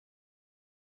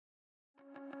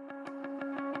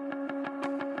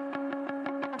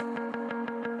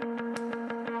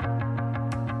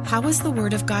How was the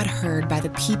word of God heard by the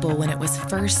people when it was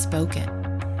first spoken?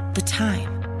 The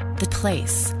time, the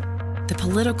place, the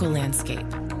political landscape,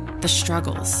 the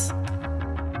struggles.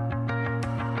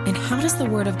 And how does the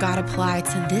word of God apply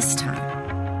to this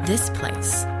time, this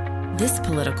place, this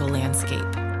political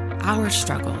landscape, our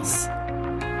struggles?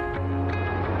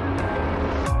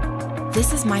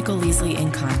 This is Michael Leasley in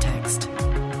Context.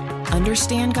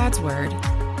 Understand God's word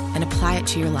and apply it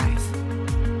to your life.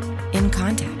 In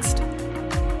context.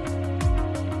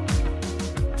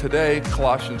 Today,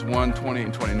 Colossians 1, 20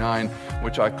 and 29,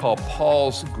 which I call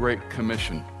Paul's Great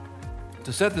Commission.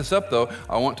 To set this up, though,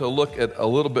 I want to look at a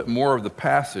little bit more of the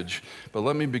passage, but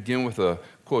let me begin with a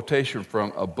quotation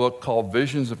from a book called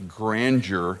Visions of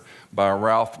Grandeur by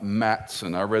Ralph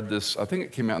Mattson. I read this, I think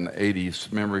it came out in the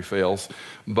 80s, memory fails,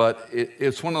 but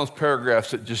it's one of those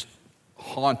paragraphs that just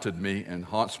haunted me and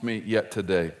haunts me yet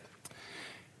today.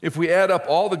 If we add up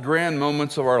all the grand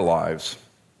moments of our lives,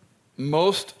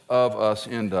 most of us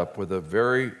end up with a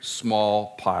very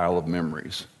small pile of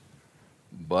memories,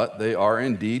 but they are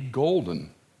indeed golden.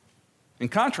 In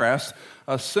contrast,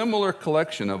 a similar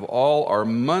collection of all our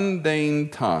mundane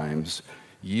times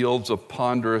yields a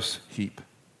ponderous heap.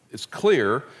 It's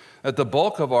clear that the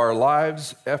bulk of our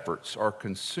lives' efforts are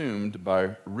consumed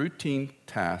by routine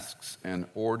tasks and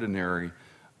ordinary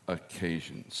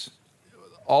occasions.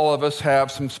 All of us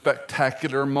have some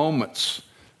spectacular moments.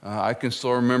 I can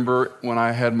still remember when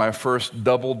I had my first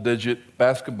double-digit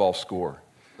basketball score.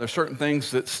 There's certain things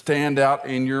that stand out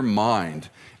in your mind,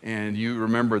 and you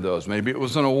remember those. Maybe it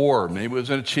was an award. Maybe it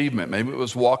was an achievement. Maybe it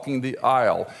was walking the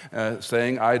aisle,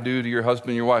 saying I do to your husband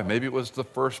and your wife. Maybe it was the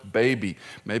first baby.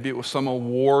 Maybe it was some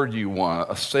award you won,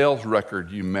 a sales record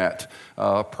you met,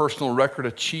 a personal record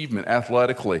achievement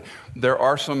athletically. There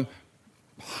are some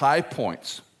high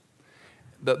points.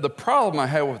 The problem I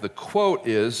have with the quote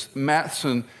is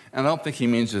Mattson, and I don't think he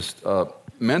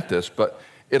meant this, but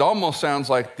it almost sounds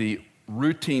like the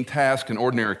routine tasks and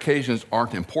ordinary occasions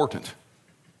aren't important.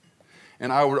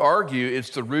 And I would argue it's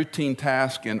the routine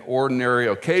task and ordinary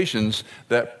occasions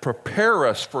that prepare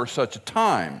us for such a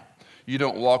time. You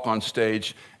don't walk on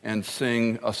stage and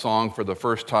sing a song for the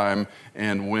first time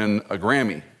and win a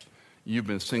Grammy. You've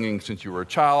been singing since you were a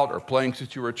child or playing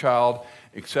since you were a child,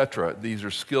 etc. These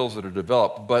are skills that are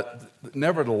developed. But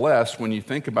nevertheless, when you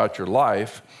think about your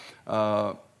life,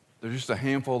 there's just a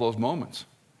handful of those moments.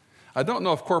 I don't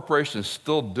know if corporations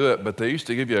still do it, but they used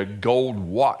to give you a gold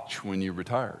watch when you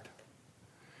retired.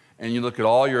 And you look at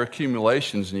all your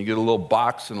accumulations and you get a little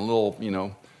box and a little,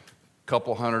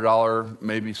 couple $100,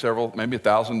 maybe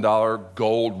 $1,000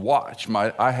 gold watch.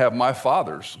 I have my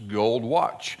father's gold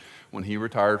watch when he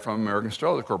retired from American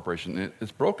Sterling Corporation.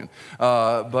 It's broken.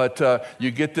 But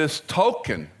you get this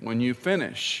token when you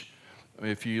finish.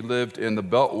 If you lived in the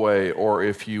Beltway or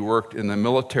if you worked in the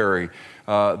military,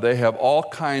 they have all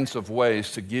kinds of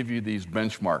ways to give you these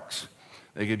benchmarks.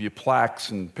 They give you plaques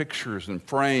and pictures and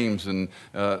frames and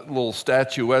little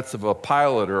statuettes of a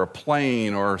pilot or a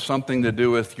plane or something to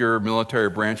do with your military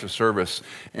branch of service,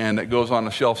 and it goes on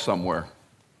a shelf somewhere.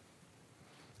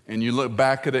 And you look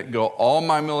back at it and go, all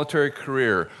my military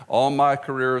career, all my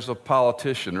career as a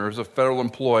politician or as a federal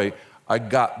employee, I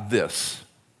got this.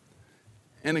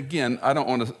 And again, I don't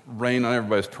want to rain on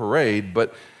everybody's parade,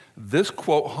 but this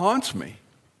quote haunts me.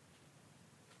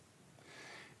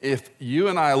 If you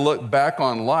and I look back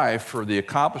on life for the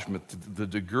accomplishment, the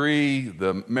degree,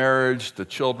 the marriage, the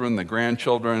children, the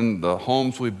grandchildren, the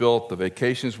homes we built, the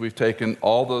vacations we've taken,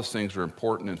 all those things are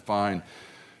important and fine,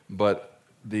 but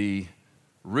the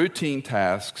routine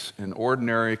tasks and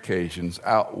ordinary occasions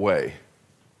outweigh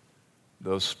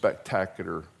those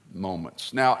spectacular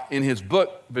moments. Now, in his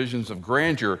book, Visions of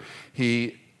Grandeur,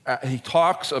 he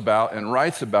talks about and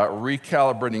writes about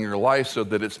recalibrating your life so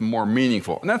that it's more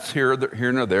meaningful. And that's here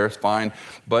and there, it's fine,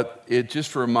 but it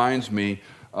just reminds me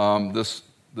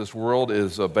this world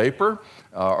is a vapor.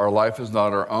 Our life is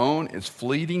not our own. It's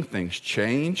fleeting. Things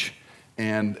change.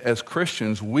 And as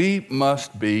Christians, we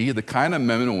must be the kind of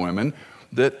men and women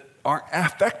that aren't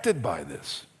affected by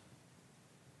this.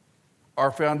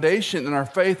 Our foundation and our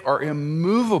faith are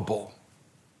immovable.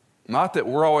 Not that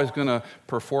we're always going to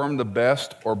perform the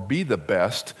best or be the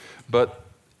best, but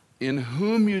in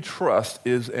whom you trust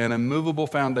is an immovable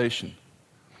foundation.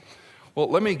 Well,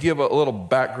 let me give a little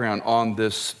background on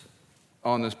this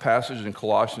passage in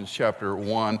Colossians chapter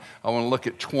 1. I want to look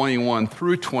at 21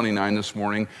 through 29 this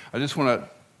morning. I just want to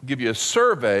give you a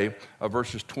survey of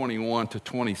verses 21 to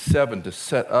 27 to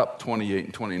set up 28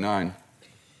 and 29.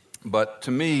 But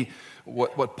to me,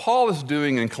 what Paul is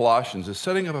doing in Colossians is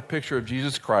setting up a picture of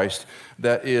Jesus Christ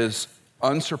that is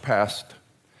unsurpassed.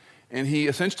 And he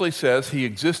essentially says he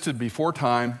existed before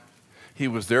time. He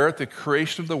was there at the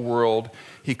creation of the world.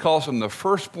 He calls him the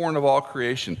firstborn of all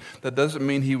creation. That doesn't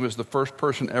mean he was the first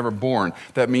person ever born.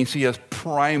 That means he has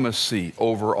primacy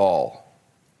over all.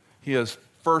 He has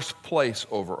first place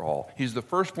over all. He's the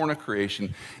firstborn of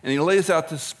creation. And he lays out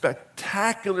this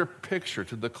spectacular picture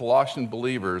to the Colossian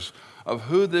believers of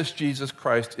who this Jesus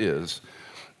Christ is.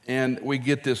 And we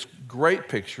get this great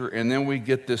picture, and then we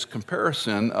get this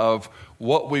comparison of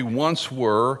what we once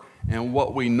were and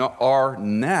what we are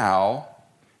now.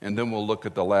 And then we'll look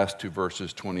at the last two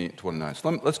verses, 28 and 29. So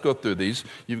let's go through these.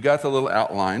 You've got the little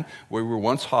outline. We were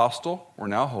once hostile, we're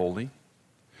now holy.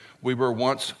 We were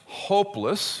once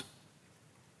hopeless,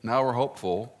 now we're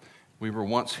hopeful. We were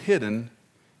once hidden,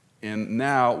 and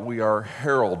now we are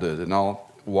heralded. And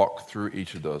I'll walk through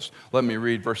each of those. Let me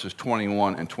read verses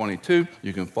 21 and 22.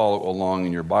 You can follow along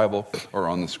in your Bible or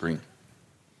on the screen.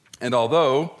 And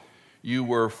although you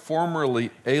were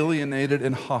formerly alienated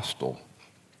and hostile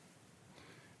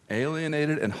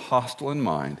in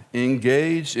mind,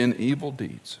 engaged in evil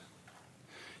deeds,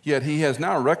 yet he has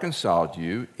now reconciled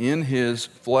you in his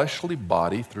fleshly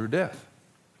body through death,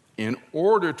 in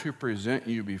order to present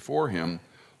you before him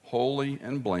holy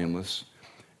and blameless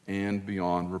and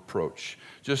beyond reproach.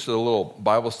 Just a little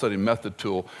Bible study method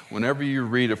tool. Whenever you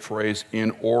read a phrase,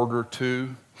 in order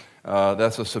to,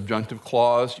 that's a subjunctive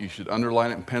clause. You should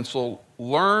underline it in pencil.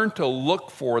 Learn to look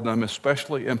for them,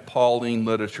 especially in Pauline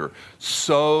literature.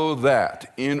 So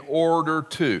that, in order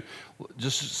to.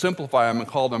 Just simplify them and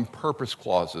call them purpose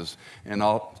clauses. And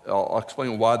I'll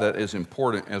explain why that is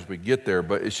important as we get there.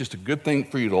 But it's just a good thing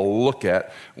for you to look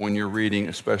at when you're reading,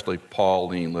 especially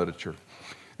Pauline literature.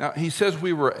 Now, he says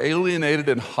we were alienated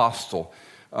and hostile.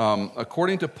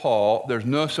 According to Paul, there's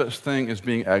no such thing as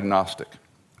being agnostic.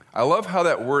 I love how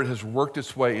that word has worked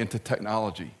its way into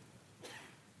technology,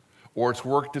 or it's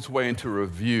worked its way into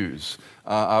reviews.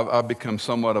 I've become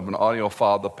somewhat of an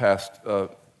audiophile the past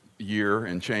year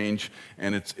and change,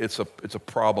 and it's a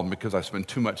problem because I spend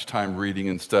too much time reading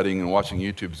and studying and watching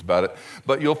YouTubes about it.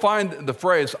 But you'll find the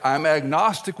phrase, I'm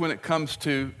agnostic when it comes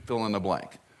to fill in the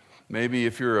blank. Maybe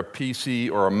if you're a PC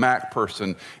or a Mac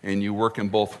person and you work in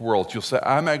both worlds, you'll say,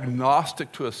 I'm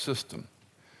agnostic to a system.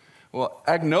 Well,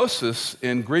 agnosis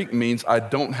in Greek means I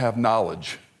don't have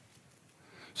knowledge.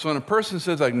 So when a person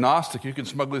says agnostic, you can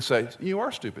smugly say, you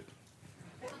are stupid.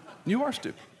 You are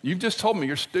stupid. You've just told me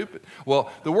you're stupid.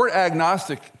 Well, the word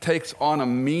agnostic takes on a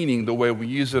meaning the way we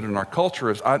use it in our culture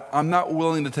is I'm not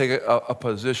willing to take a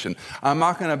position. I'm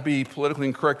not going to be politically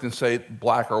incorrect and say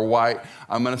black or white.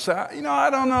 I'm going to say, I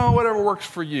don't know, whatever works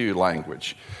for you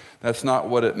language. That's not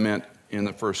what it meant in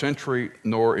the first century,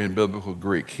 nor in biblical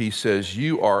Greek. He says,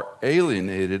 you are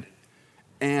alienated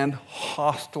and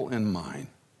hostile in mind.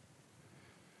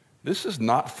 This is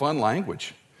not fun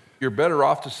language. You're better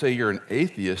off to say you're an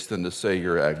atheist than to say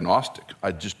you're agnostic.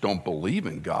 I just don't believe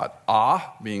in God.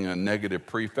 Being a negative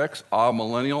prefix,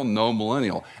 millennial, no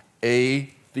millennial.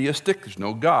 Atheistic, there's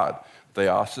no God.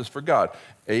 Theos is for God.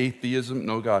 Atheism,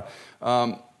 no God.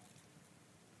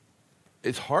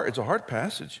 It's hard. It's a hard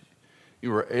passage. You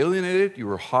were alienated, you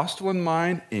were hostile in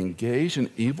mind, engaged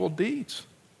in evil deeds.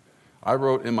 I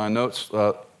wrote in my notes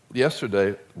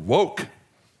yesterday, woke.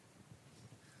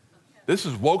 This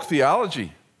is woke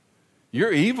theology.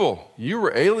 You're evil. You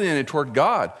were alienated toward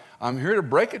God. I'm here to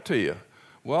break it to you.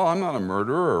 Well, I'm not a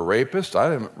murderer or a rapist.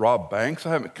 I haven't robbed banks. I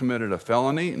haven't committed a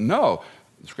felony. No.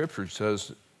 The Scripture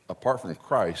says, apart from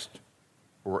Christ,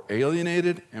 we're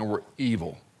alienated and we're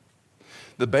evil.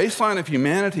 The baseline of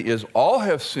humanity is all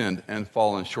have sinned and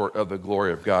fallen short of the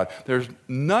glory of God. There's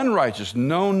none righteous,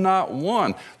 no, not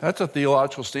one. That's a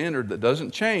theological standard that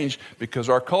doesn't change because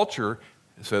our culture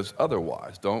says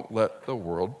otherwise. Don't let the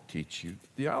world teach you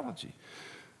theology.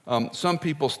 Some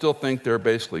people still think they're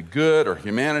basically good or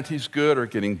humanity's good or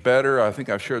getting better. I think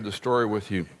I've shared the story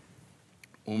with you.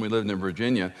 When we lived in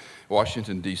Virginia,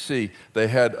 Washington, D.C., they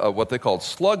had what they called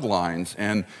slug lines,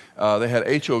 and they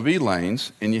had HOV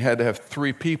lanes, and you had to have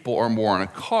 3 people or more in a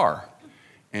car.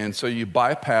 And so you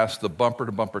bypass the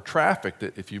bumper-to-bumper traffic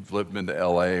that if you've lived into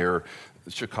L.A. or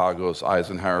Chicago's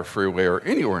Eisenhower Freeway or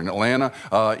anywhere in Atlanta,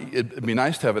 it'd be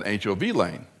nice to have an HOV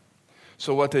lane.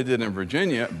 So what they did in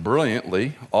Virginia,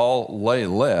 brilliantly, all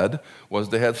lay-led, was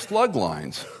they had slug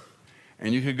lines.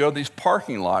 And you could go to these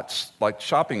parking lots, like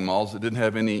shopping malls that didn't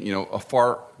have any, a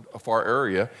far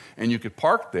area, and you could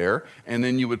park there, and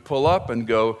then you would pull up and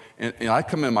go, and I'd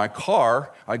come in my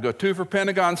car, I'd go 2 for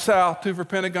Pentagon South, 2 for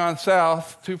Pentagon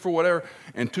South, 2 for whatever,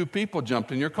 and 2 people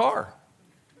jumped in your car.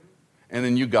 And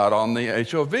then you got on the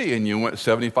HOV and you went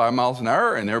 75 miles an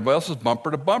hour and everybody else is bumper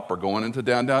to bumper going into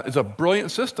downtown. It's a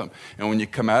brilliant system. And when you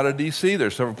come out of D.C.,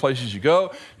 there's several places you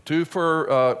go, 2 for,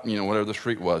 whatever the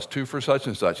street was, 2 for such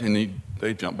and such. And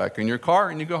they jump back in your car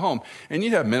and you go home. And you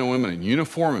have men and women in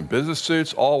uniform and business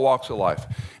suits, all walks of life.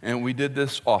 And we did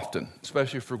this often,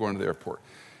 especially if we're going to the airport.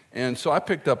 And so I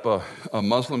picked up a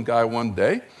Muslim guy one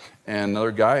day and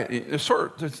another guy. It's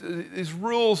sort of these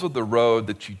rules of the road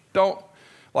that you don't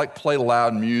like play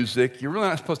loud music. You're really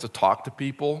not supposed to talk to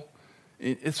people.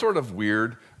 It's sort of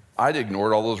weird. I'd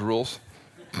ignored all those rules.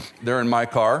 They're in my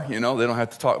car, they don't have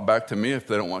to talk back to me if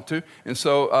they don't want to. And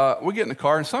so we get in the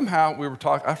car, and somehow we were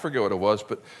talking, I forget what it was,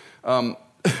 but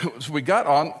so we got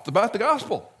on about the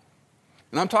gospel.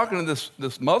 And I'm talking to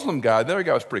this Muslim guy. The other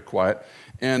guy was pretty quiet.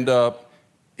 And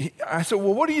I said,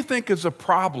 well, what do you think is the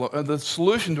problem, the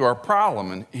solution to our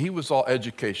problem? And he was all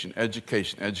education,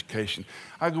 education, education.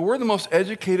 I go, we're the most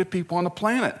educated people on the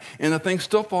planet, and the thing's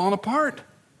still falling apart.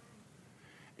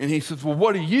 And he says, well,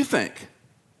 what do you think?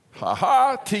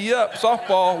 Tee up,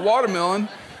 softball, watermelon.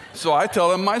 So I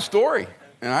tell him my story,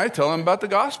 and I tell him about the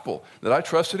gospel, that I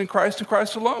trusted in Christ and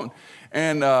Christ alone.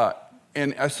 And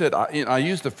I said, I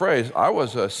used the phrase, I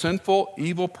was a sinful,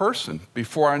 evil person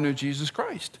before I knew Jesus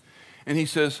Christ. And he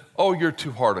says, oh, you're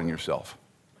too hard on yourself.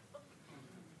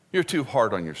 You're too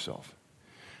hard on yourself.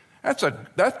 That's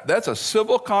a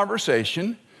civil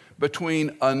conversation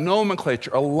between a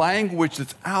nomenclature, a language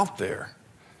that's out there.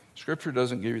 Scripture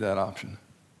doesn't give you that option.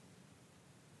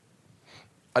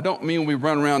 I don't mean we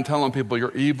run around telling people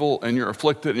you're evil and you're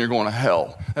afflicted and you're going to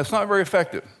hell. That's not very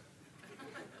effective.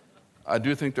 I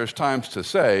do think there's times to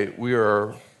say we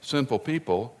are sinful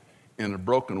people in a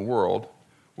broken world.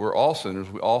 We're all sinners.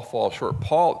 We all fall short.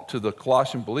 Paul, to the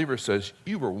Colossian believers, says,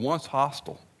 you were once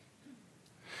hostile.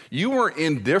 You weren't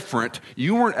indifferent.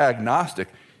 You weren't agnostic.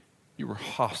 You were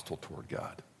hostile toward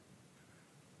God.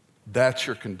 That's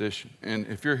your condition. And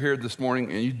if you're here this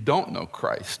morning and you don't know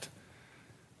Christ,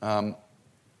 I'm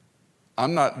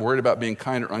not worried about being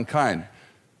kind or unkind.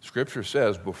 Scripture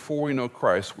says before we know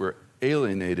Christ, we're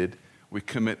alienated, we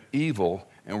commit evil,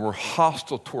 and we're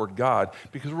hostile toward God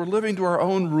because we're living to our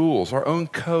own rules, our own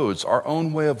codes, our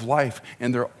own way of life,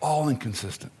 and they're all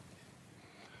inconsistent.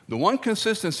 The one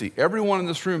consistency everyone in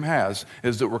this room has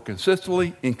is that we're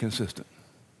consistently inconsistent.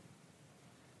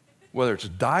 Whether it's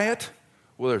diet,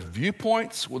 whether it's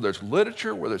viewpoints, whether it's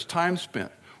literature, whether it's time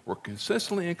spent, we're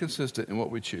consistently inconsistent in what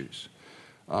we choose.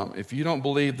 If you don't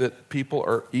believe that people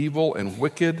are evil and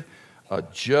wicked,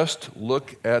 just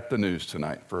look at the news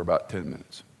tonight for about 10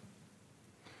 minutes.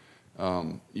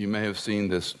 You may have seen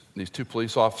these 2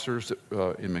 police officers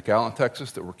in McAllen,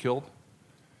 Texas, that were killed.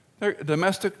 A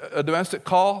domestic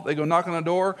call, they go knock on the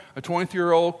door, a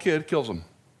 23-year-old kid kills them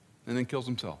and then kills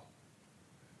himself.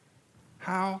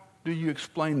 How do you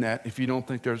explain that if you don't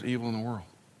think there's evil in the world?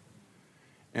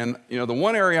 And, the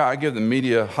one area I give the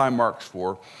media high marks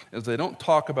for is they don't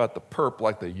talk about the perp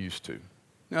like they used to.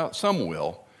 Now, some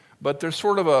will, but there's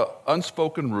sort of an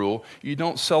unspoken rule. You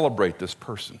don't celebrate this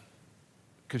person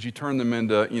because you turn them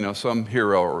into, some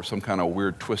hero or some kind of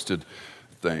weird, twisted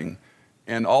thing.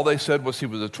 And all they said was he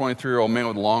was a 23-year-old man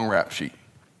with a long rap sheet.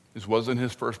 This wasn't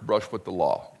his first brush with the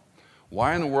law.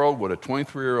 Why in the world would a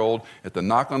 23-year-old at the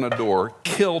knock on the door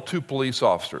kill 2 police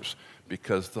officers?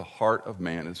 Because the heart of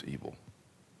man is evil.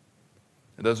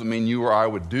 It doesn't mean you or I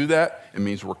would do that. It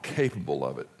means we're capable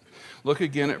of it. Look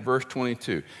again at verse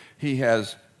 22. He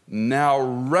has now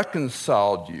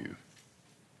reconciled you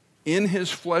in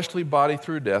his fleshly body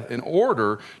through death in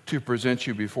order to present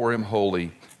you before him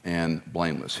holy and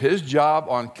blameless. His job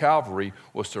on Calvary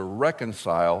was to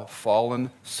reconcile fallen,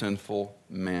 sinful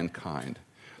mankind.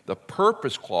 The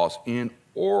purpose clause, in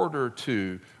order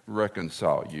to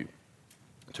reconcile you,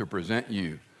 to present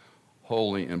you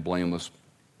holy and blameless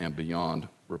and beyond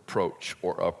reproach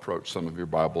or approach, some of your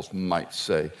Bibles might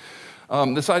say.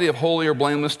 This idea of holy or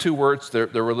blameless, 2 words, they're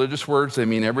religious words. They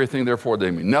mean everything, therefore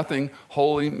they mean nothing.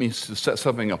 Holy means to set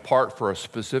something apart for a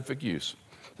specific use.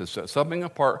 To set something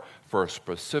apart for a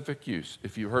specific use.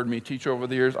 If you've heard me teach over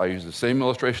the years, I use the same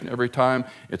illustration every time.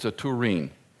 It's a tureen.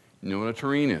 You know what a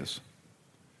tureen is?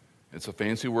 It's a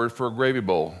fancy word for a gravy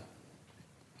bowl.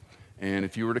 And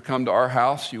if you were to come to our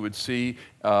house, you would see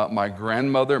my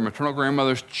maternal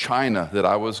grandmother's china that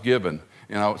I was given.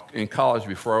 And I was in college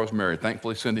before I was married.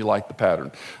 Thankfully, Cindy liked the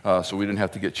pattern, so we didn't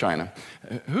have to get china.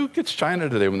 Who gets china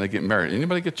today when they get married?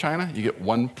 Anybody get china? You get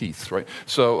 1 piece, right?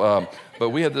 So, but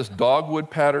we had this dogwood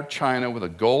patterned china with a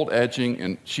gold edging,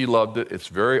 and she loved it. It's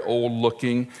very old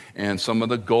looking, and some of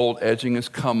the gold edging has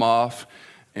come off.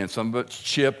 and some of it's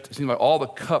chipped. It seems like all the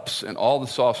cups and all the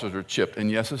saucers are chipped. And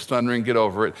yes, it's thundering, get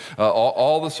over it.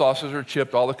 All the saucers are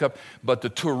chipped, all the cups. But the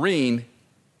tureen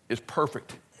is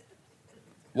perfect.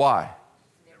 Why?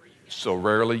 So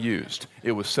rarely used.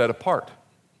 It was set apart.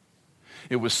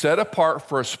 It was set apart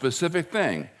for a specific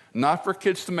thing, not for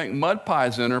kids to make mud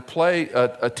pies in or play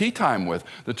a tea time with.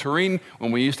 The tureen,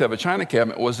 when we used to have a china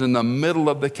cabinet, was in the middle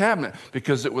of the cabinet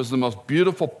because it was the most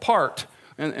beautiful part.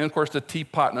 And of course, the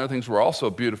teapot and other things were also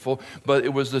beautiful, but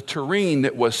it was the tureen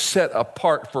that was set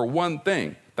apart for one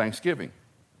thing, Thanksgiving.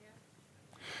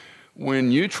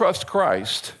 When you trust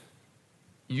Christ,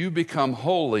 you become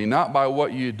holy, not by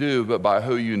what you do, but by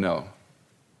who you know.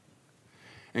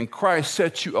 And Christ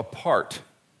sets you apart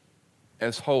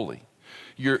as holy.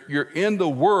 You're in the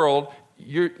world.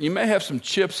 You may have some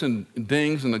chips and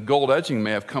dings, and the gold edging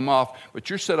may have come off, but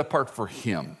you're set apart for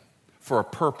Him, for a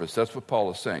purpose. That's what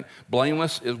Paul is saying.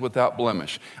 Blameless is without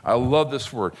blemish. I love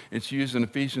this word. It's used in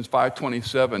Ephesians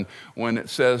 5:27 when it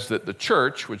says that the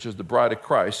church, which is the bride of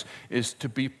Christ, is to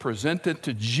be presented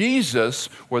to Jesus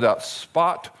without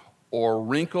spot or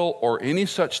wrinkle or any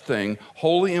such thing,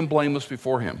 holy and blameless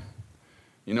before Him.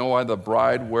 You know why the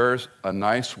bride wears a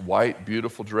nice, white,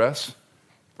 beautiful dress?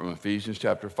 From Ephesians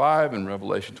chapter 5 and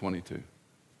Revelation 22.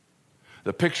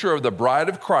 The picture of the bride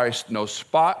of Christ, no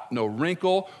spot, no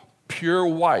wrinkle, pure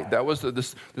white. That was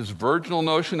this virginal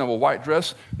notion of a white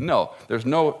dress. No, there's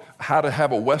no how to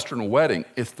have a Western wedding.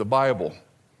 It's the Bible.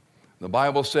 The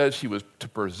Bible says He was to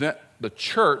present the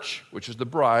church, which is the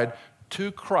bride,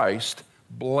 to Christ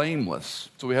blameless.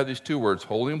 So we have these two words,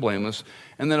 holy and blameless,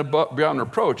 and then beyond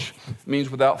reproach means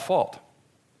without fault.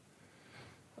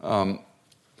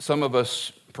 Some of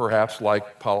us perhaps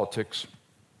like politics.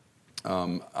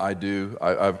 I do.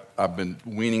 I've been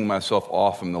weaning myself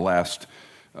off in the last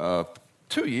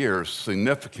 2 years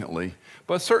significantly,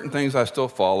 but certain things I still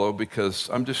follow because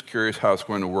I'm just curious how it's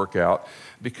going to work out.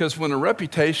 Because when a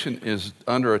reputation is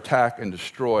under attack and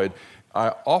destroyed,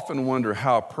 I often wonder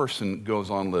how a person goes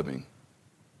on living.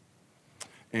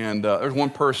 And there's one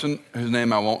person whose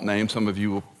name I won't name, some of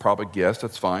you will probably guess,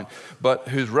 that's fine, but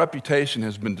whose reputation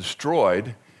has been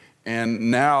destroyed, and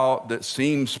now that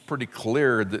seems pretty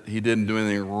clear that he didn't do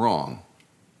anything wrong.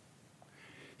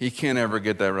 He can't ever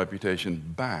get that reputation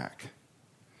back.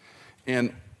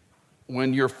 And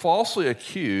when you're falsely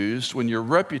accused, when your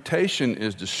reputation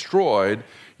is destroyed,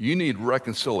 you need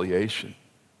reconciliation.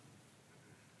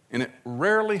 And it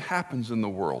rarely happens in the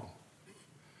world,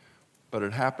 but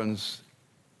it happens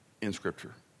in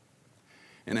Scripture.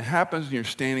 And it happens when you're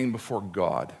standing before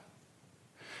God.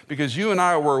 Because you and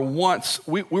I were once,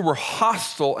 we were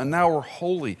hostile, and now we're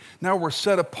holy. Now we're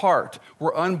set apart.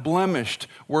 We're unblemished.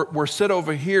 We're set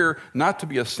over here not to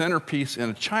be a centerpiece in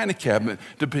a china cabinet,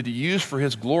 to be used for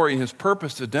His glory and His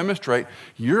purpose to demonstrate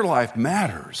your life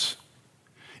matters.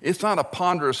 It's not a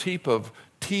ponderous heap of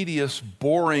tedious,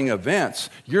 boring events.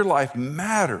 Your life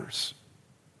matters.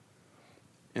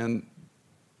 And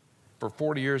for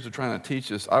 40 years of trying to teach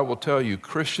this, I will tell you,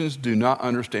 Christians do not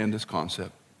understand this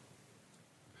concept.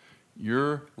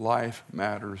 Your life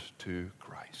matters to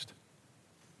Christ.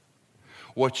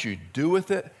 What you do with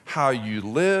it, how you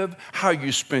live, how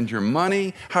you spend your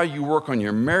money, how you work on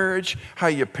your marriage, how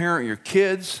you parent your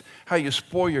kids, how you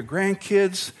spoil your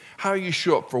grandkids, how you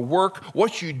show up for work,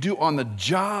 what you do on the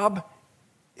job,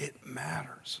 it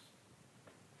matters.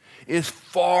 It's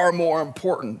far more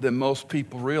important than most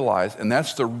people realize, and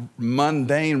that's the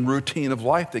mundane routine of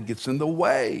life that gets in the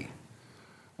way.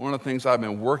 One of the things I've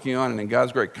been working on, and in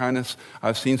God's great kindness,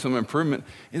 I've seen some improvement,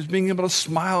 is being able to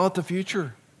smile at the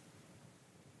future.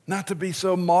 Not to be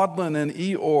so maudlin and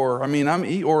Eeyore. I mean, I'm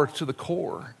Eeyore to the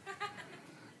core.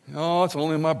 Oh, it's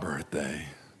only my birthday.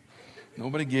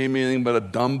 Nobody gave me anything but a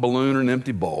dumb balloon or an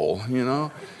empty bowl, you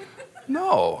know?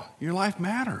 No, your life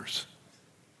matters.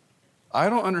 I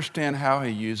don't understand how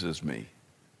He uses me.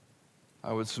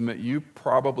 I would submit you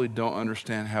probably don't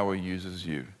understand how He uses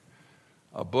you.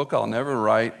 A book I'll never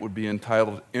write would be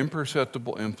entitled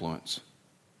Imperceptible Influence.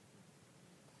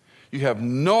 You have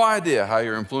no idea how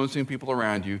you're influencing people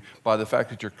around you by the fact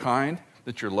that you're kind,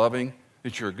 that you're loving,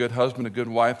 that you're a good husband, a good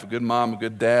wife, a good mom, a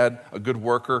good dad, a good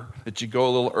worker, that you go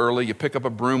a little early, you pick up a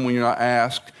broom when you're not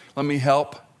asked. Let me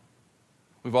help.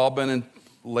 We've all been in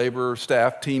labor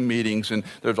staff team meetings, and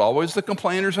there's always the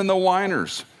complainers and the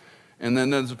whiners. And then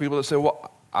there's the people that say,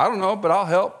 well, I don't know, but I'll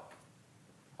help.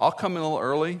 I'll come in a little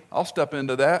early. I'll step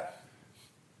into that.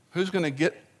 Who's going to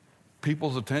get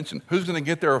people's attention? Who's going to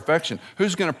get their affection?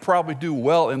 Who's going to probably do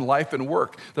well in life and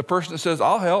work? The person that says,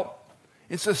 I'll help.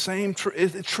 It's the same.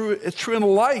 It's true in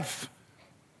life.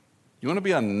 You want to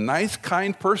be a nice,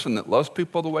 kind person that loves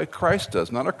people the way Christ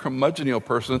does, not a curmudgeonly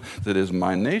person that is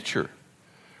my nature.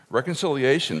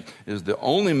 Reconciliation is the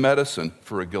only medicine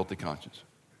for a guilty conscience.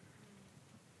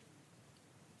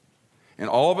 And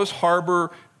all of us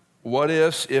harbor what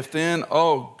ifs, if then,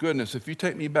 oh goodness, if you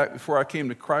take me back before I came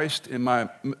to Christ in my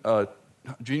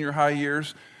junior high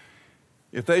years,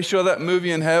 if they show that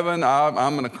movie in heaven,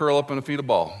 I'm going to curl up in a fetal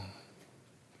ball.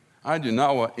 I do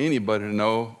not want anybody to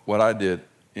know what I did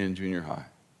in junior high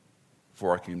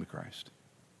before I came to Christ.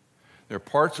 There are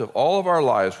parts of all of our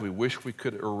lives we wish we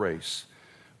could erase,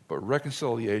 but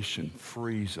reconciliation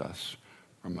frees us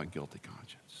from a guilty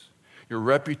conscience. Your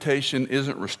reputation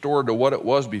isn't restored to what it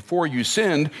was before you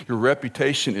sinned. Your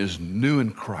reputation is new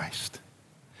in Christ.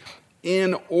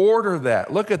 In order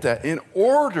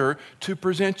to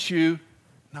present you,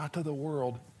 not to the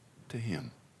world, to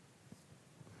Him.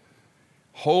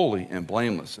 Holy and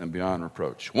blameless and beyond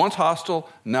reproach. Once hostile,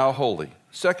 now holy.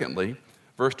 Secondly,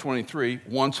 verse 23,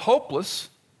 once hopeless,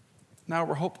 now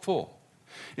we're hopeful.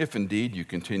 If indeed you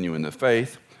continue in the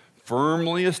faith,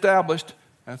 firmly established.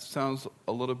 That sounds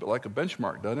a little bit like a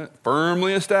benchmark, doesn't it?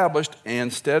 Firmly established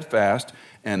and steadfast,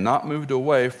 and not moved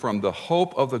away from the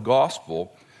hope of the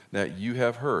gospel that you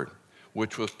have heard,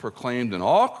 which was proclaimed in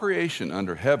all creation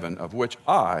under heaven, of which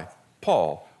I,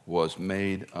 Paul, was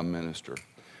made a minister.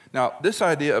 Now, this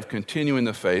idea of continuing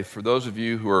the faith, for those of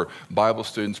you who are Bible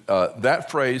students, that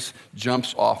phrase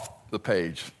jumps off the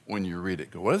page when you read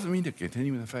it. Go, what does it mean to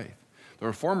continue in the faith? The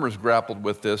Reformers grappled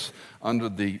with this under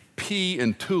the P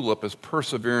in TULIP as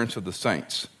perseverance of the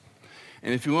saints.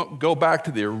 And if you go back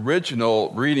to the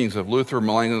original readings of Luther,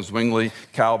 Melanchthon, Zwingli,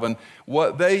 Calvin,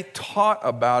 what they taught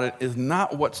about it is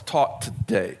not what's taught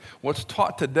today. What's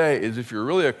taught today is if you're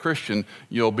really a Christian,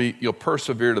 you'll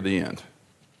persevere to the end.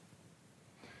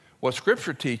 What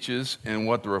Scripture teaches and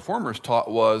what the Reformers taught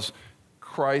was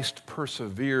Christ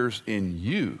perseveres in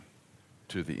you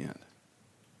to the end.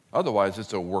 Otherwise,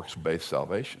 it's a works-based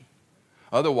salvation.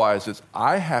 Otherwise, it's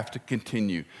I have to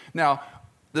continue. Now,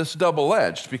 this is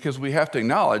double-edged because we have to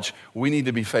acknowledge we need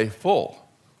to be faithful.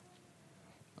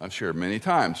 I've shared many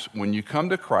times, when you come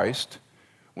to Christ,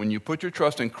 when you put your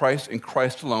trust in Christ and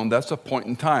Christ alone, that's a point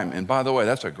in time. And by the way,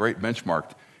 that's a great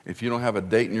benchmark. If you don't have a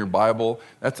date in your Bible,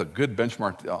 that's a good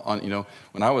benchmark.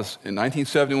 When I was in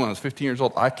 1971, I was 15 years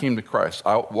old, I came to Christ.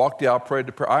 I walked the aisle, prayed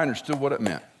the prayer. I understood what it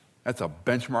meant. That's a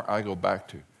benchmark I go back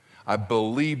to. I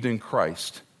believed in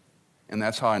Christ, and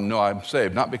that's how I know I'm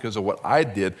saved, not because of what I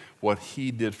did, what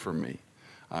He did for me.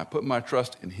 I put my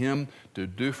trust in Him to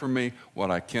do for me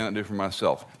what I cannot do for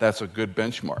myself. That's a good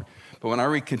benchmark. But when I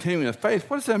read continuing in faith,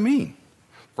 what does that mean?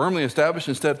 Firmly established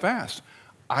and steadfast.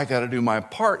 I got to do my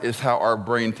part is how our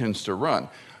brain tends to run.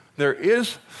 There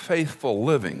is faithful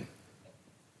living,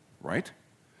 right?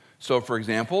 So, for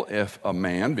example, if a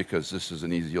man, because this is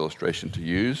an easy illustration to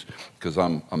use, because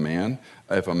I'm a man,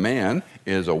 if a man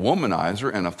is a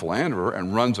womanizer and a philanderer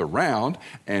and runs around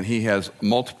and he has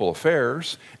multiple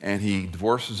affairs and he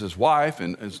divorces his wife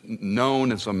and is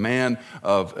known as a man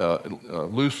of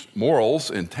loose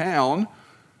morals in town,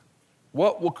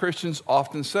 what will Christians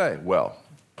often say? Well,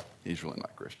 he's really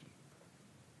not Christian.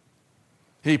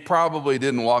 He probably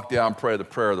didn't walk down and pray the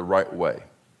prayer the right way.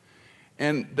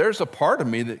 And there's a part of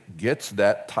me that gets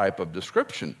that type of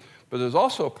description. But there's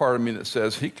also a part of me that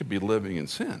says he could be living in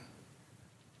sin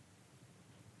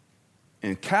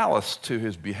and callous to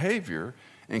his behavior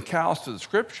and callous to the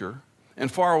Scripture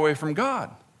and far away from God.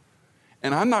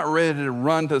 And I'm not ready to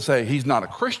run to say he's not a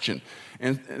Christian.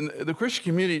 And the Christian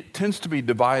community tends to be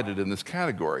divided in this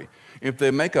category. If they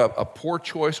make a poor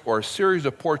choice or a series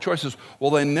of poor choices,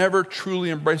 well, they never truly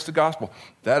embrace the gospel.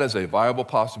 That is a viable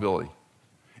possibility.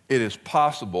 It is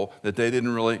possible that they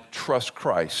didn't really trust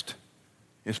Christ.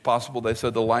 It's possible they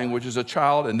said the language as a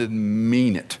child and didn't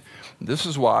mean it. This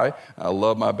is why I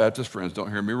love my Baptist friends,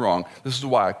 don't hear me wrong. This is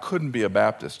why I couldn't be a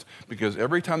Baptist, because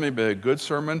every time there'd be a good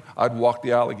sermon, I'd walk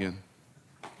the aisle again.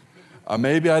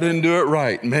 Maybe I didn't do it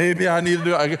right. Maybe I need to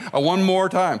do it one more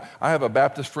time. I have a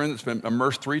Baptist friend that's been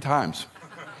immersed 3 times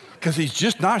because he's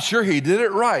just not sure he did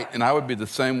it right. And I would be the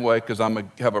same way because I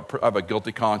have a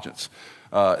guilty conscience.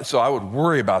 So I would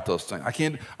worry about those things.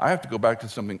 I have to go back to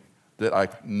something that I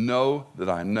know, that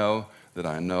I know, that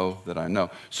I know, that I know.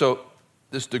 So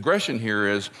this digression here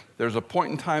is there's a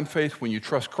point in time faith when you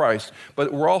trust Christ,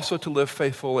 but we're also to live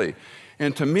faithfully.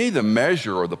 And to me, the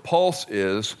measure or the pulse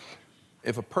is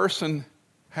if a person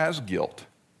has guilt,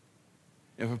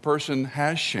 if a person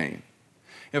has shame,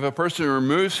 if a person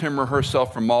removes him or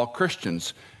herself from all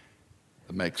Christians,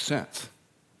 it makes sense.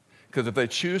 Because if they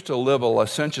choose to live a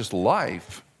licentious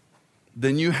life,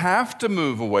 then you have to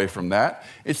move away from that.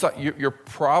 It's like you're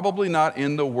probably not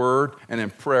in the Word and in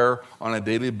prayer on a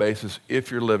daily basis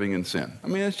if you're living in sin. I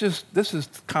mean, this is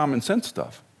common sense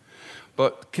stuff.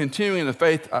 But continuing in the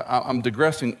faith, I'm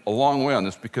digressing a long way on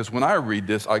this, because when I read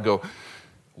this, I go,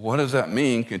 what does that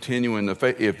mean, continue in the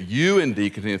faith? If you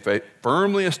indeed continue in faith,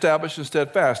 firmly established and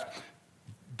steadfast,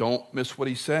 don't miss what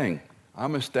he's saying.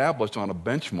 I'm established on a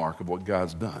benchmark of what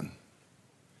God's done.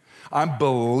 I'm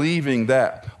believing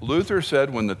that. Luther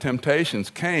said when the temptations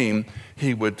came,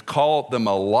 he would call them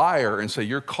a liar and say,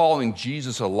 you're calling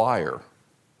Jesus a liar.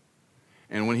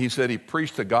 And when he said he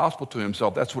preached the gospel to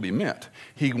himself, that's what he meant.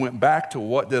 He went back to,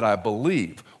 what did I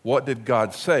believe? What did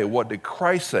God say? What did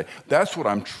Christ say? That's what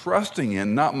I'm trusting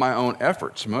in, not my own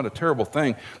efforts. What a terrible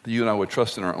thing that you and I would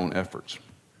trust in our own efforts.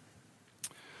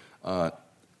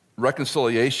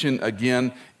 Reconciliation,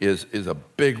 again, is a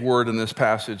big word in this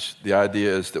passage. The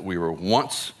idea is that we were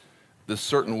once this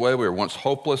certain way. We were once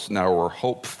hopeless. Now we're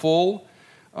hopeful.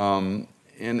 And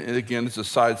again, it's a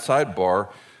sidebar.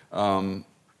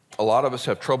 A lot of us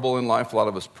have trouble in life. A lot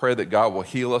of us pray that God will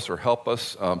heal us or help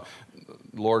us.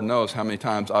 Lord knows how many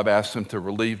times I've asked him to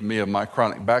relieve me of my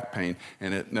chronic back pain,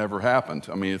 and it never happened.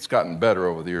 I mean, it's gotten better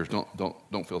over the years.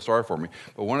 Don't feel sorry for me.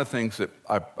 But one of the things that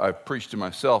I've preached to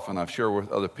myself and I've shared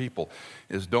with other people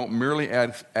is don't merely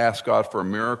ask God for a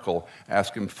miracle,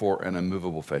 ask him for an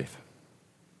immovable faith.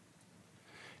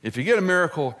 If you get a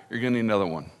miracle, you're going to need another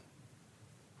one,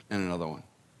 and another one,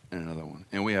 and another one.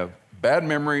 And we have bad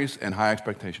memories and high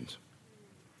expectations.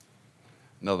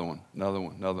 Another one, another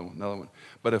one, another one, another one.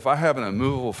 But if I have an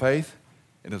immovable faith,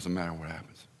 it doesn't matter what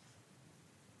happens.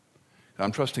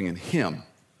 I'm trusting in him.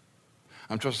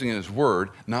 I'm trusting in his word,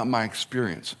 not my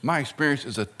experience. My experience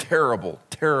is a terrible,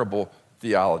 terrible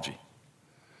theology.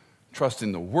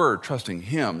 Trusting the word, trusting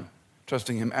him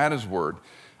at his word.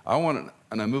 I want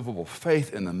an immovable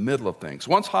faith in the middle of things.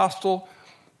 Once hostile,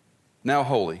 now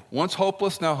holy. Once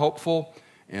hopeless, now hopeful.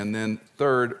 And then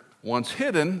third, once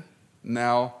hidden,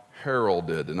 now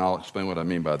heralded. And I'll explain what I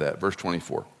mean by that. Verse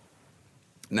 24.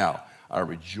 Now, I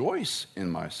rejoice in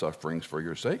my sufferings for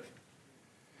your sake.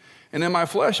 And in my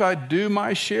flesh, I do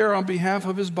my share on behalf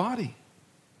of his body,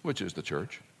 which is the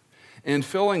church, in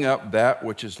filling up that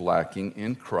which is lacking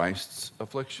in Christ's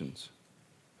afflictions.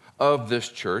 Of this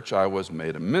church, I was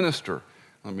made a minister.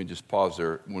 Let me just pause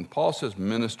there. When Paul says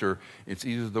minister, it's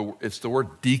the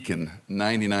word deacon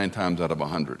 99 times out of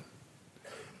 100.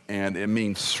 And it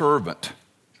means servant.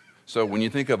 So when you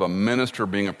think of a minister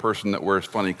being a person that wears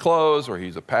funny clothes, or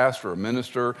he's a pastor or a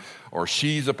minister, or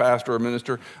she's a pastor or a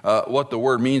minister, what the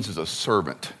word means is a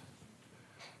servant.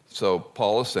 So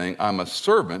Paul is saying, I'm a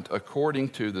servant according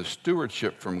to the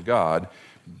stewardship from God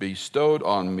bestowed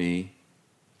on me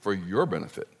for your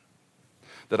benefit,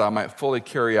 that I might fully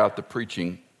carry out the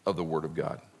preaching of the word of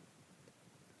God.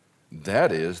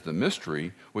 That is the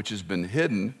mystery which has been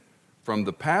hidden from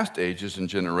the past ages and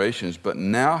generations, but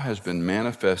now has been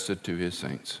manifested to his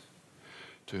saints,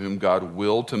 to whom God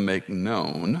willed to make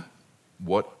known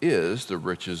what is the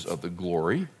riches of the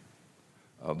glory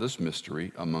of this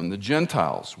mystery among the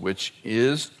Gentiles, which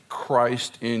is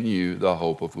Christ in you, the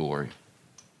hope of glory.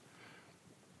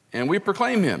 And we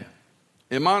proclaim him,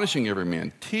 admonishing every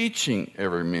man, teaching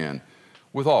every man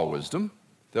with all wisdom,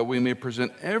 that we may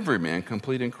present every man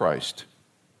complete in Christ.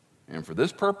 And for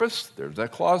this purpose, there's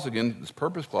that clause again, this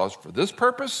purpose clause, for this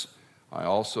purpose, I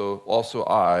also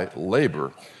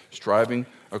labor, striving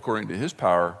according to his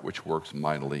power, which works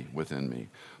mightily within me.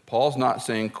 Paul's not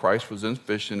saying Christ was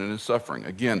insufficient in his suffering.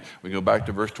 Again, we go back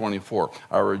to verse 24.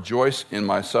 I rejoice in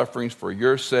my sufferings for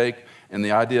your sake, and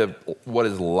the idea of what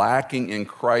is lacking in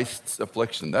Christ's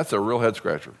affliction. That's a real head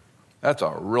scratcher. That's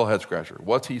a real head scratcher.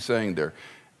 What's he saying there?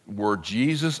 Were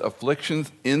Jesus'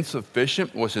 afflictions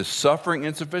insufficient? Was his suffering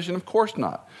insufficient? Of course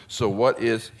not. So what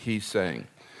is he saying?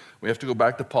 We have to go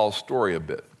back to Paul's story a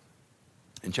bit.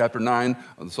 In chapter 9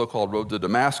 of the so-called Road to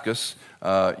Damascus,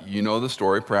 you know the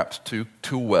story perhaps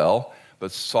too well,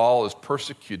 but Saul is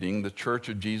persecuting the church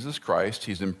of Jesus Christ.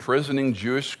 He's imprisoning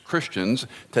Jewish Christians,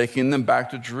 taking them back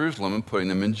to Jerusalem and putting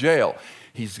them in jail.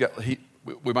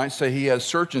 We might say he has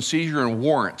search and seizure and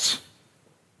warrants.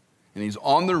 And he's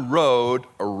on the road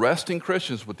arresting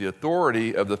Christians with the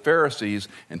authority of the Pharisees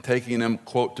and taking them,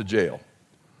 quote, to jail.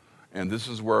 And this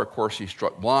is where, of course, he's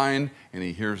struck blind and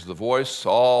he hears the voice,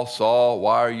 Saul, Saul,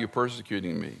 why are you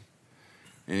persecuting me?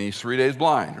 And he's 3 days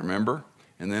blind, remember?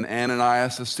 And then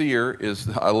Ananias the seer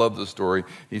I love this story,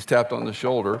 he's tapped on the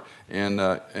shoulder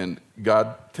and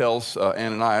God tells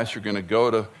Ananias, you're going to go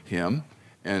to him.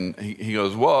 And he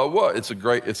goes, whoa, it's a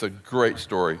great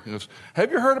story. He goes,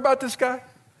 have you heard about this guy?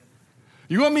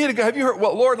 You want me to go? Have you heard?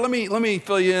 Well, Lord, let me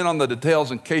fill you in on the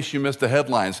details in case you missed the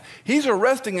headlines. He's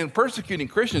arresting and persecuting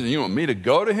Christians, and you want me to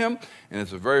go to him? And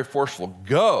it's a very forceful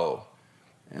go.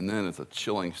 And then it's a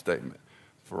chilling statement.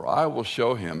 For I will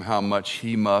show him how much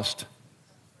he must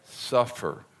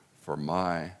suffer for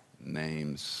my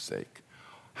name's sake.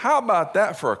 How about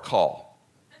that for a call?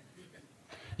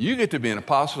 You get to be an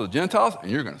apostle to the Gentiles,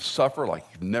 and you're going to suffer like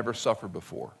you've never suffered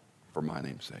before for my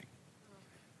name's sake.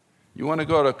 You want to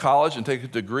go to college and take a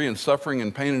degree in suffering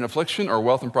and pain and affliction or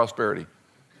wealth and prosperity?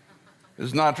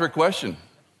 It's not a trick question.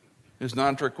 It's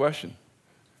not a trick question.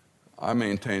 I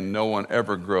maintain no one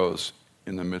ever grows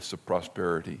in the midst of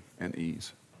prosperity and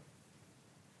ease.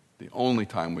 The only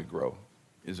time we grow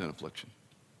is in affliction.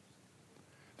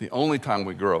 The only time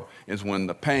we grow is when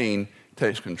the pain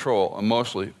takes control,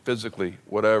 emotionally, physically,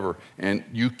 whatever, and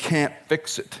you can't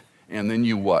fix it. And then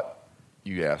you what?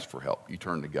 You ask for help. You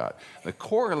turn to God. The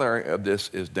corollary of this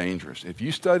is dangerous. If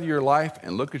you study your life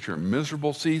and look at your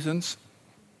miserable seasons,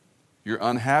 your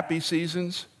unhappy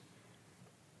seasons,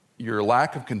 your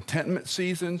lack of contentment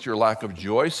seasons, your lack of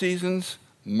joy seasons,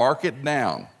 mark it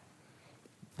down.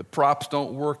 The props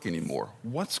don't work anymore.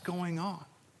 What's going on?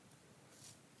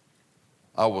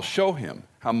 I will show him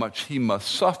how much he must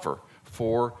suffer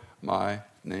for my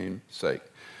name's sake.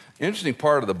 Interesting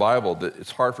part of the Bible that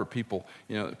it's hard for people,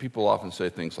 people often say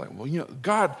things like, well,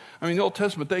 God, the Old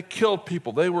Testament, they killed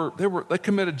people. They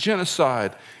committed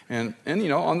genocide. And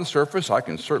on the surface, I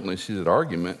can certainly see that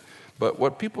argument. But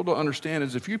what people don't understand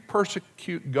is if you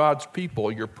persecute God's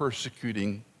people, you're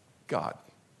persecuting God.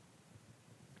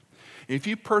 If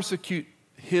you persecute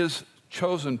his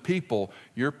chosen people,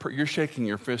 you're shaking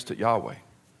your fist at Yahweh.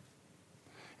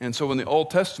 And so in the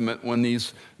Old Testament, when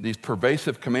these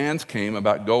pervasive commands came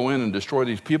about go in and destroy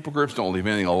these people groups, don't leave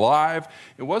anything alive,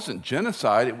 it wasn't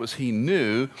genocide. It was he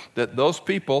knew that those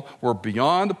people were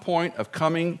beyond the point of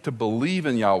coming to believe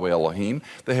in Yahweh Elohim.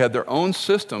 They had their own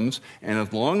systems, and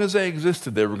as long as they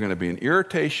existed, they were going to be an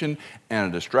irritation and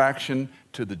a distraction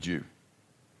to the Jew.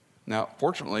 Now,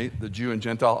 fortunately, the Jew and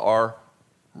Gentile are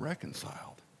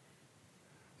reconciled.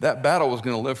 That battle was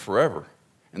going to live forever.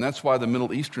 And that's why the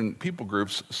Middle Eastern people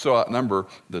groups so outnumber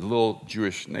the little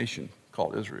Jewish nation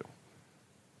called Israel.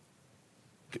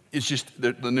 It's just,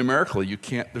 numerically,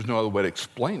 there's no other way to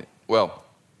explain it. Well,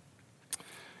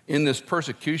 in this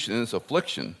persecution, in this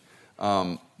affliction,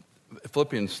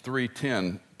 Philippians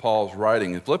 3:10, Paul's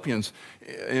writing. In Philippians,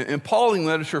 in Pauline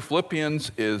literature,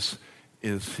 Philippians is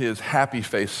his happy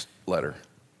face letter.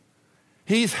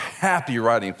 He's happy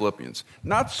writing Philippians.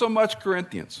 Not so much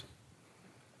Corinthians.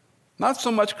 Not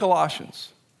so much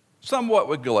Colossians, somewhat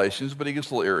with Galatians, but he gets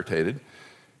a little irritated.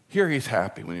 Here he's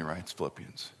happy when he writes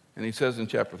Philippians. And he says in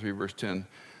chapter 3, verse 10,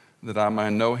 that I might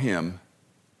know him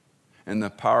and the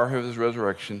power of his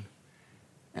resurrection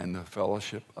and the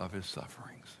fellowship of his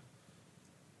sufferings.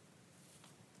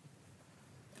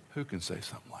 Who can say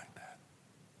something like that?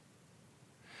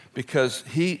 Because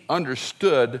he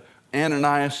understood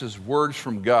Ananias' words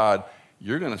from God,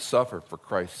 you're going to suffer for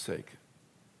Christ's sake.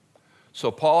 So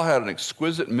Paul had an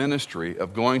exquisite ministry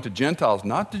of going to Gentiles,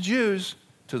 not to Jews,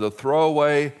 to the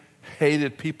throwaway,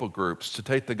 hated people groups, to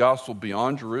take the gospel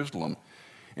beyond Jerusalem.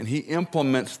 And he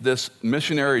implements this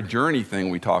missionary journey thing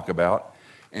we talk about,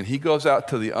 and he goes out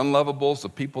to the unlovables, the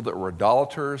people that were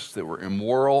idolaters, that were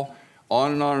immoral,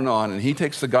 on and on and on, and he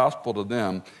takes the gospel to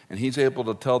them, and he's able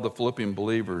to tell the Philippian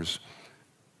believers,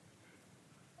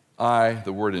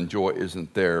 the word enjoy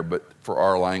isn't there, but for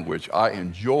our language, I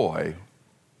enjoy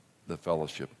the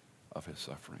fellowship of his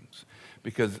sufferings.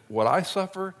 Because what I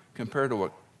suffer compared to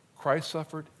what Christ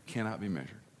suffered cannot be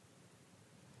measured.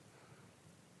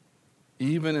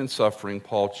 Even in suffering,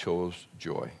 Paul chose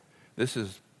joy. This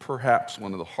is perhaps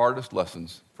one of the hardest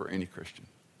lessons for any Christian.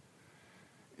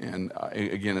 And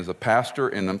again, as a pastor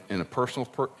in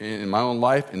my own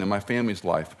life and in my family's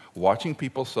life, watching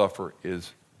people suffer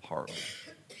is hard.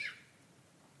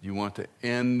 You want to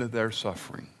end their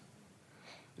suffering.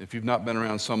 If you've not been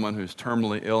around someone who's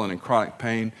terminally ill and in chronic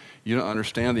pain, you don't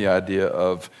understand the idea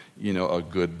of, a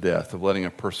good death, of letting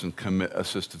a person commit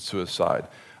assisted suicide.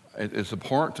 It's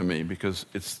abhorrent to me because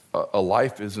a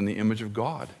life is in the image of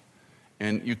God.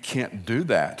 And you can't do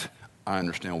that. I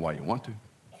understand why you want to.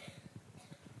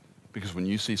 Because when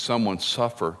you see someone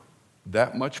suffer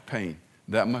that much pain,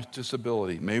 that much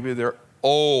disability, maybe they're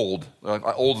old, like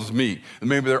old as me, and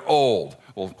maybe they're old.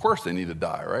 Well, of course they need to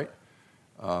die, right?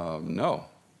 No.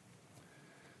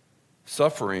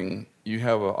 Suffering, you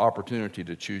have an opportunity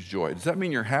to choose joy. Does that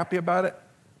mean you're happy about it?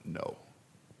 No.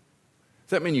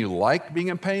 Does that mean you like being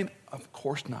in pain? Of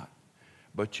course not.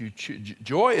 But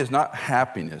joy is not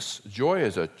happiness. Joy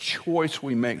is a choice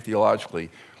we make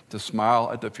theologically to smile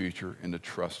at the future and to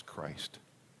trust Christ.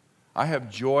 I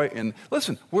have joy in,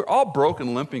 listen, we're all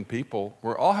broken, limping people.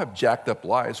 We all have jacked up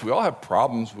lives. We all have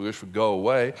problems we wish would go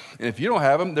away. And if you don't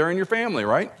have them, they're in your family,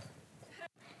 right?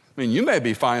 I mean, you may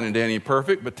be fine and dandy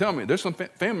perfect, but tell me, there's some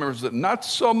family members that not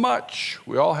so much.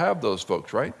 We all have those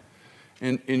folks, right?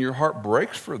 And your heart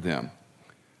breaks for them.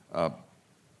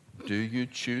 Do you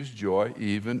choose joy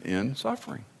even in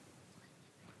suffering?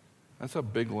 That's a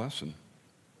big lesson.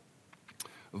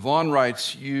 Vaughan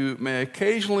writes, you may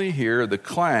occasionally hear the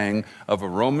clang of a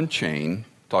Roman chain,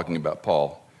 talking about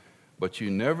Paul, but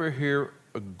you never hear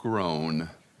a groan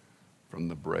from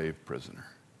the brave prisoner.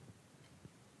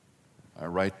 I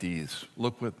write these.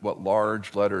 Look with what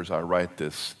large letters I write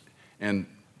this. And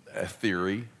a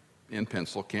theory in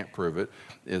pencil, can't prove it,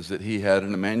 is that he had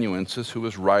an amanuensis who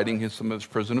was writing some of his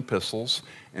prison epistles,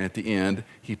 and at the end,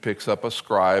 he picks up a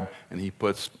scribe and he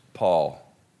puts Paul.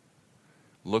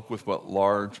 Look with what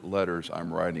large letters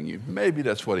I'm writing you. Maybe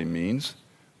that's what he means,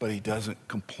 but he doesn't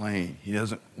complain. He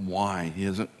doesn't whine. He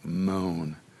doesn't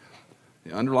moan.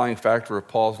 The underlying factor of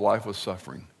Paul's life was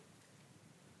suffering.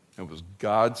 It was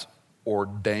God's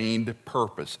ordained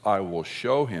purpose. I will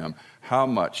show him how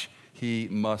much he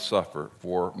must suffer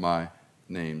for my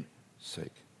name's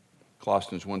sake.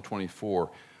 Colossians 1:24,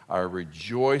 I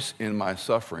rejoice in my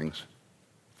sufferings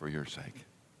for your sake.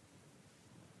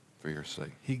 For your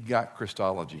sake. He got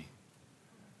Christology.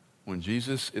 When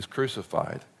Jesus is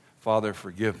crucified, Father,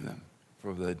 forgive them,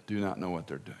 for they do not know what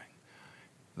they're doing.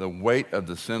 The weight of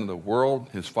the sin of the world,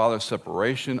 his Father's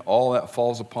separation, all that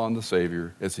falls upon the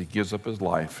Savior as he gives up his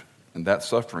life. And that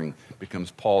suffering becomes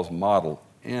Paul's model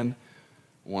and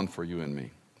one for you and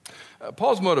me.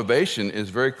 Paul's motivation is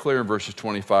very clear in verses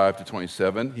 25 to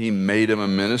 27. He made him a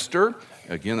minister.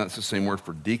 Again, that's the same word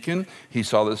for deacon. He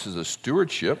saw this as a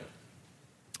stewardship.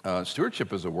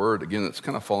 Stewardship is a word, again, that's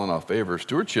kind of fallen off favor.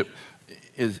 Stewardship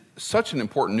is such an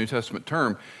important New Testament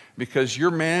term because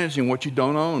you're managing what you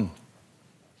don't own.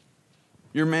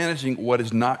 You're managing what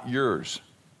is not yours.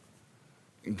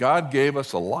 God gave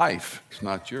us a life. It's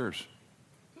not yours.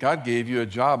 God gave you a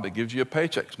job that gives you a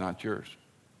paycheck. It's not yours.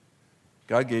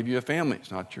 God gave you a family.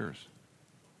 It's not yours.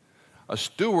 A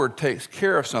steward takes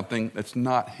care of something that's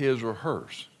not his or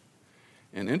hers.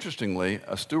 And interestingly,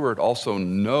 a steward also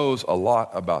knows a lot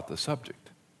about the subject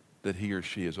that he or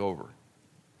she is over.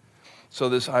 So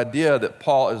this idea that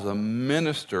Paul is a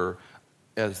minister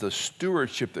as the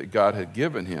stewardship that God had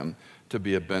given him to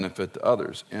be a benefit to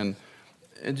others. And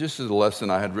just as a lesson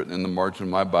I had written in the margin of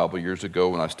my Bible years ago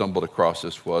when I stumbled across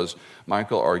this was,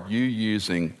 Michael, are you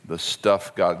using the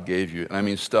stuff God gave you? And I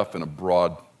mean stuff in a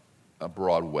broad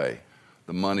way.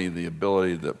 The money, the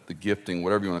ability, the gifting,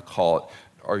 whatever you want to call it.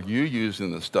 Are you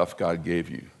using the stuff God gave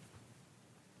you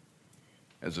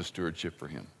as a stewardship for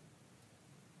him?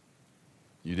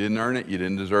 You didn't earn it. You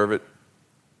didn't deserve it.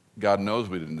 God knows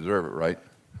we didn't deserve it, right?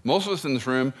 Most of us in this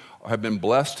room have been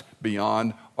blessed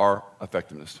beyond our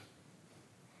effectiveness.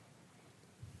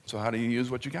 So how do you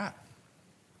use what you got?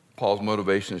 Paul's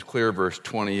motivation is clear, verse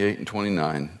 28 and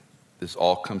 29. This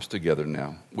all comes together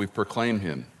now. We proclaim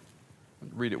him.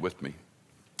 Read it with me.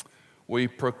 We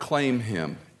proclaim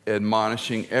him,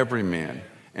 admonishing every man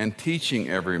and teaching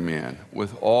every man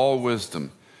with all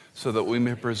wisdom, so that we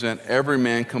may present every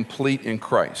man complete in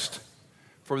Christ.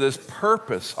 For this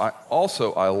purpose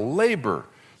I labor,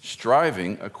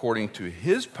 striving according to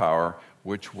his power,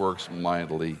 which works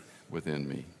mightily within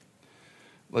me.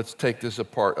 Let's take this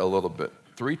apart a little bit.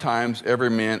 3 times, every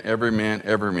man, every man,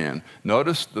 every man.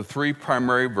 Notice the 3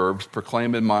 primary verbs,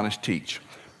 proclaim, admonish, teach.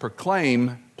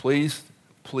 Proclaim, please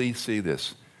see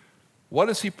this. What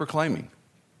is he proclaiming?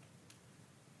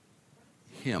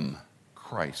 Him,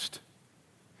 Christ.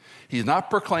 He's not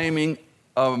proclaiming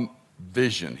a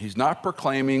vision. He's not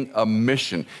proclaiming a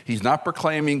mission. He's not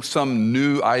proclaiming some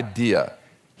new idea.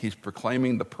 He's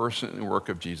proclaiming the person and work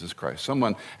of Jesus Christ.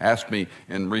 Someone asked me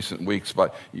in recent weeks,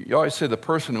 but you always say the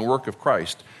person and work of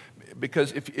Christ.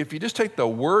 Because if you just take the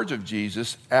words of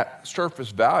Jesus at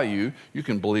surface value, you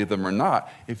can believe them or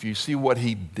not. If you see what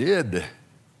he did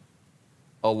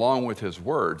along with his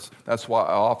words, that's why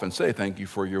I often say thank you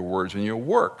for your words and your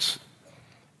works.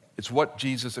 It's what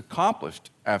Jesus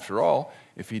accomplished. After all,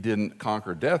 if he didn't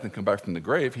conquer death and come back from the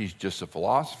grave, he's just a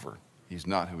philosopher. He's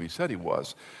not who he said he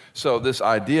was. So this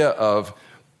idea of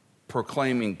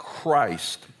proclaiming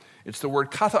Christ, it's the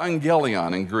word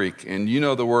kataangelion in Greek. And you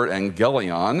know the word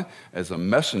angelion as a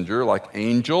messenger, like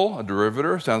angel, a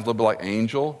derivative, sounds a little bit like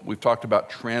angel. We've talked about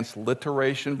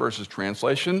transliteration versus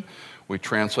translation. We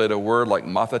translate a word like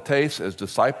mathetes as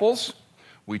disciples.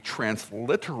 We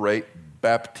transliterate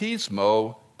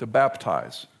baptismo to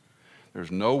baptize.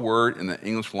 There's no word in the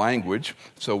English language,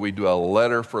 so we do a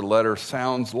letter for letter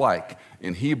sounds like.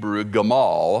 In Hebrew,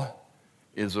 gamal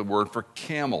is a word for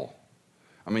camel.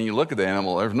 I mean, you look at the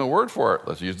animal, there's no word for it.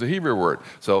 Let's use the Hebrew word.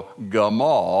 So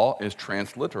gamal is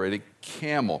transliterated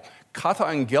camel. Kata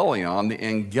angelion, the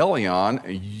angelion,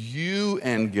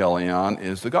 euangelion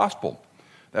is the gospel.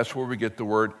 That's where we get the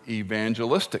word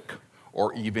evangelistic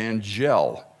or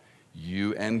evangel.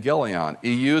 Euangelion.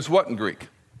 EU is what in Greek?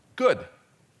 Good.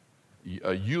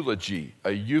 A eulogy,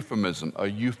 a euphemism, a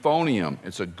euphonium.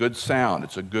 It's a good sound.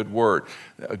 It's a good word,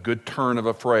 a good turn of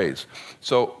a phrase.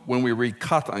 So when we read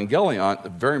kata angelion, a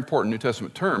very important New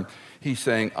Testament term, he's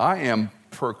saying, I am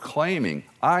proclaiming,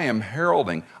 I am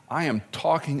heralding, I am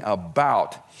talking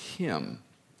about him.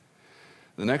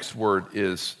 The next word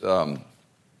is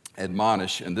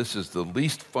admonish, and this is the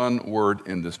least fun word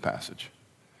in this passage.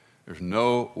 There's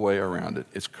no way around it.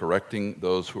 It's correcting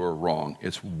those who are wrong.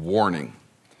 It's warning.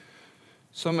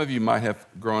 Some of you might have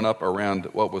grown up around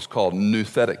what was called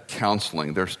nouthetic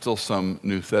counseling. There's still some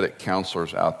nouthetic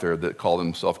counselors out there that call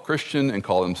themselves Christian and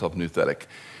call themselves nouthetic.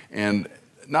 And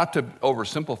not to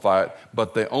oversimplify it,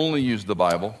 but they only use the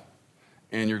Bible,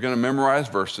 and you're going to memorize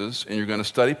verses, and you're going to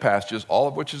study passages, all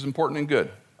of which is important and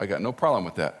good. I got no problem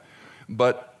with that.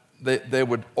 But they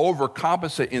would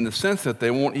overcompensate in the sense that they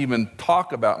won't even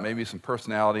talk about maybe some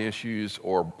personality issues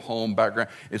or home background.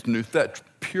 It's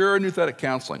pure nouthetic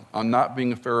counseling. I'm not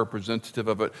being a fair representative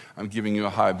of it. I'm giving you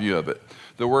a high view of it.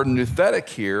 The word nouthetic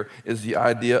here is the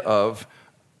idea of,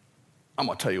 I'm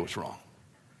going to tell you what's wrong.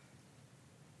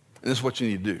 And this is what you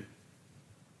need to do.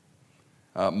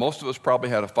 Most of us probably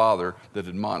had a father that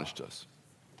admonished us.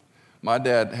 My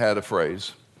dad had a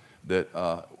phrase that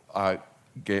my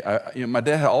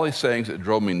dad had all these sayings that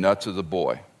drove me nuts as a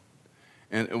boy.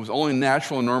 And it was only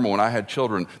natural and normal when I had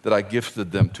children that I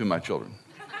gifted them to my children.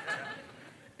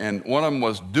 And one of them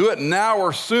was, do it now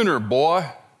or sooner, boy.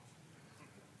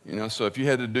 You know, so if you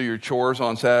had to do your chores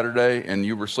on Saturday and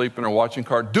you were sleeping or watching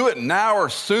cartoons, do it now or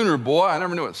sooner, boy. I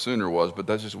never knew what sooner was, but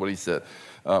that's just what he said.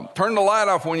 Turn the light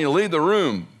off when you leave the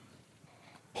room.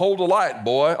 Hold the light,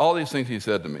 boy. All these things he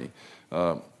said to me.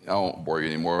 I won't bore you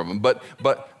any more of them, but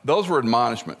those were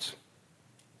admonishments.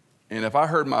 And if I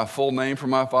heard my full name from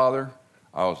my father,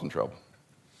 I was in trouble.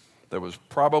 There was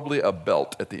probably a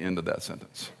belt at the end of that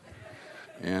sentence.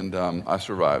 And I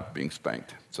survived being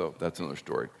spanked. So that's another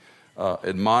story.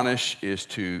 Admonish is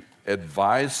to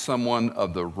advise someone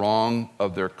of the wrong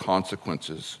of their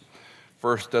consequences.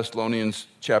 1 Thessalonians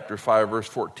chapter 5, verse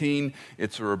 14,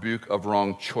 it's a rebuke of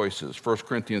wrong choices. 1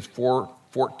 Corinthians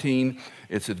 4:14,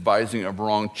 it's advising of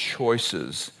wrong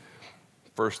choices.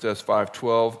 1 Thess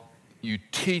 5:12, you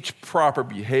teach proper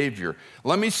behavior.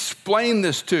 Let me explain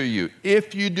this to you.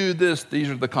 If you do this, these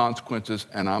are the consequences,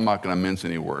 and I'm not going to mince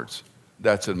any words.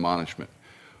 That's admonishment.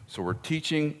 So we're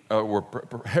teaching, we're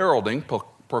heralding,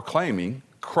 proclaiming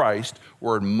Christ.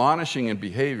 We're admonishing in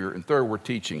behavior. And third, we're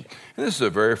teaching. And this is a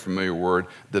very familiar word,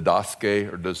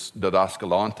 didaske or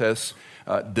didaskalantes,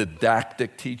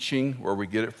 didactic teaching, where we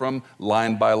get it from,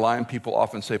 line by line. People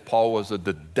often say Paul was a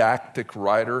didactic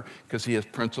writer because he has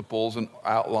principles and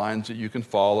outlines that you can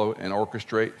follow and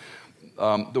orchestrate.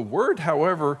 The word,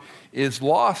 however, is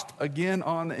lost again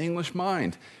on the English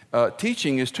mind.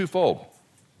 Teaching is twofold.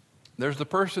 There's the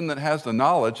person that has the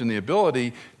knowledge and the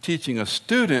ability teaching a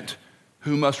student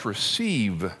who must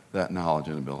receive that knowledge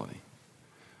and ability.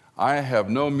 I have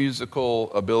no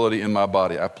musical ability in my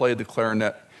body. I played the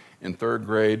clarinet in third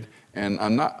grade, and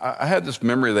I had this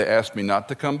memory they asked me not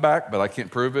to come back, but I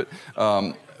can't prove it.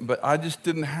 But I just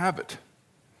didn't have it.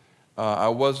 I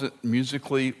wasn't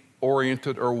musically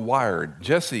oriented or wired.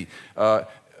 Jesse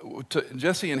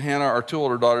and Hannah, our two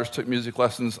older daughters, took music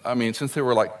lessons. I mean, since they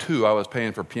were like 2, I was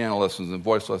paying for piano lessons and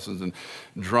voice lessons and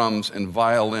drums and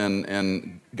violin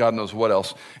and God knows what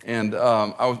else. And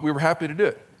we were happy to do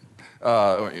it.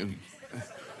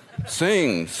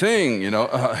 Sing, you know.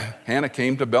 Hannah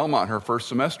came to Belmont her first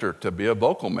semester to be a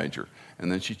vocal major,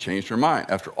 and then she changed her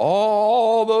mind. After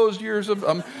all those years of,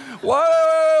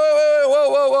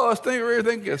 whoa, let's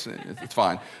think, it's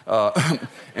fine.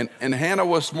 And Hannah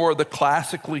was more of the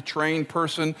classically trained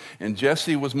person, and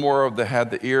Jesse was more of had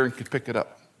the ear and could pick it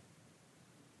up.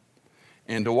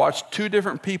 And to watch two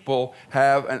different people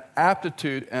have an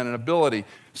aptitude and an ability,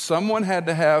 someone had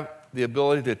to have the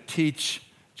ability to teach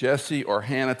Jesse or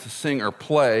Hannah to sing or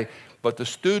play, but the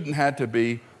student had to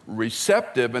be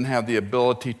receptive and have the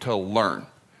ability to learn.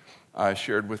 I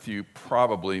shared with you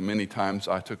probably many times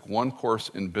I took one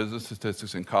course in business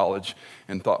statistics in college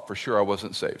and thought for sure I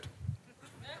wasn't saved.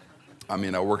 I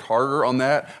mean, I worked harder on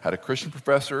that, had a Christian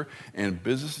professor, and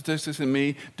business statistics and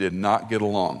me did not get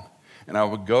along. and I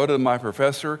would go to my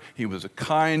professor. He was a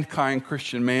kind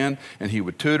Christian man, and he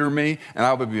would tutor me, and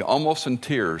I would be almost in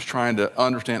tears trying to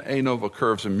understand ANOVA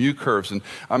curves and mu curves. And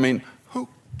I mean, who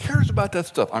cares about that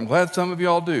stuff? I'm glad some of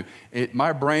y'all do.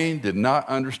 My brain did not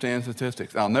understand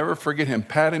statistics. I'll never forget him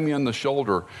patting me on the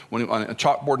shoulder when on a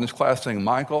chalkboard in his class saying,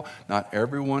 Michael, not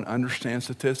everyone understands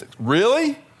statistics.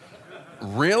 Really?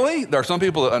 Really? There are some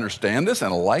people that understand this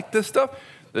and like this stuff.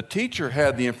 The teacher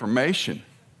had the information.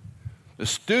 The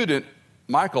student,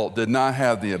 Michael, did not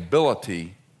have the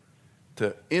ability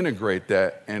to integrate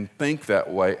that and think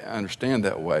that way, understand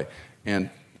that way. And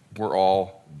we're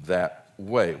all that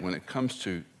way. When it comes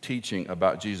to teaching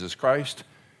about Jesus Christ,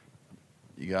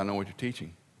 you got to know what you're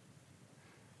teaching.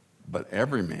 But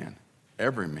every man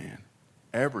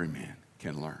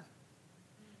can learn.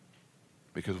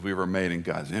 Because we were made in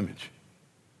God's image.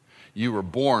 You were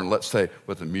born, let's say,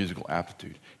 with a musical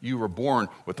aptitude. You were born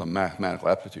with a mathematical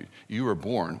aptitude. You were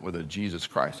born with a Jesus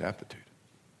Christ aptitude.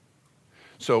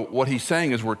 So what he's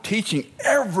saying is we're teaching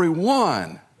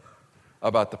everyone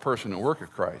about the person and work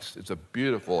of Christ. It's a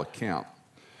beautiful account.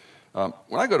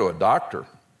 When I go to a doctor,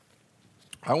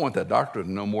 I want that doctor to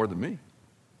know more than me.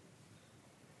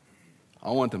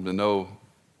 I want them to know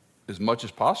as much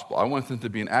as possible. I want them to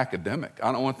be an academic.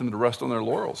 I don't want them to rest on their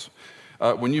laurels.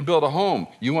 When you build a home,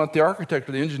 you want the architect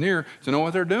or the engineer to know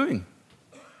what they're doing.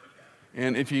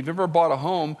 And if you've ever bought a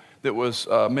home that was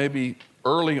maybe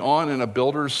early on in a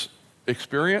builder's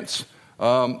experience,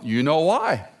 you know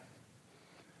why.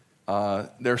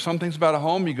 There are some things about a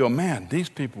home you go, man, these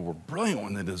people were brilliant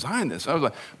when they designed this. I was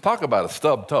like, talk about a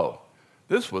stub toe.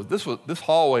 This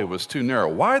hallway was too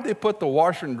narrow. Why did they put the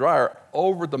washer and dryer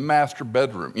over the master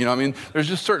bedroom? You know, I mean, there's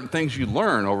just certain things you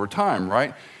learn over time,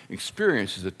 right?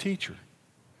 Experience is a teacher.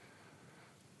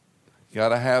 You got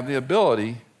to have the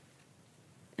ability,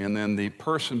 and then the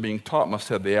person being taught must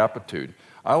have the aptitude.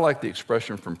 I like the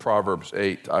expression from Proverbs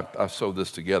 8. I sewed this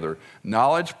together.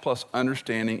 Knowledge plus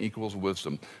understanding equals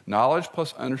wisdom. Knowledge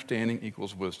plus understanding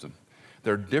equals wisdom.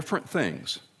 They're different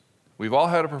things. We've all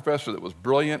had a professor that was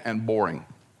brilliant and boring.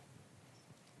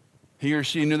 He or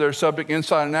she knew their subject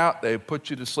inside and out. They put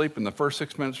you to sleep in the first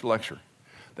 6 minutes of lecture.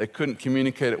 They couldn't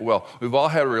communicate it well. We've all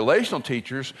had relational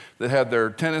teachers that had their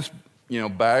tennis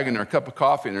bag and their cup of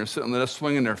coffee, and they're sitting there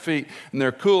swinging their feet, and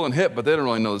they're cool and hip, but they don't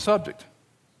really know the subject.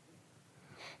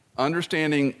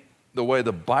 Understanding the way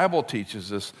the Bible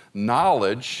teaches us,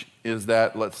 knowledge is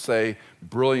that, let's say,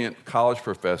 brilliant college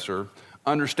professor.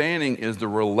 Understanding is the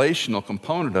relational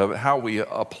component of it, how we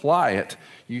apply it.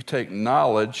 You take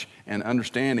knowledge and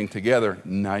understanding together,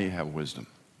 now you have wisdom.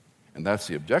 And that's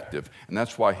the objective, and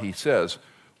that's why he says,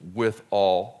 with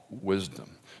all wisdom.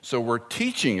 So we're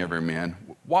teaching every man.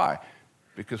 Why?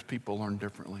 Because people learn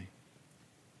differently.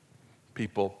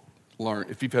 People learn.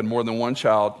 If you've had more than one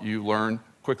child, you learn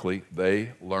quickly.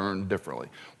 They learn differently.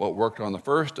 What worked on the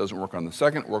first doesn't work on the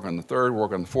second, work on the third,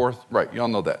 work on the fourth. Right, y'all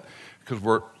know that.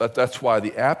 Because that's why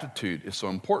the aptitude is so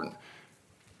important.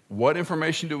 What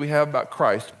information do we have about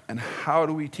Christ, and how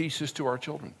do we teach this to our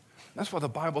children? That's why the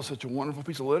Bible is such a wonderful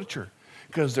piece of literature.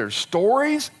 Because there's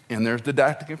stories and there's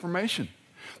didactic information.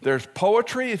 There's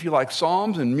poetry, if you like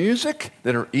psalms and music,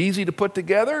 that are easy to put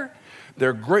together. There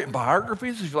are great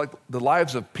biographies, if you like the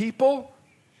lives of people.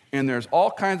 And there's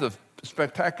all kinds of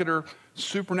spectacular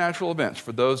supernatural events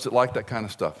for those that like that kind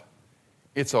of stuff.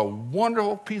 It's a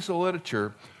wonderful piece of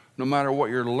literature, no matter what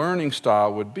your learning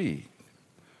style would be.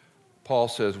 Paul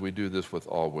says we do this with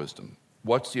all wisdom.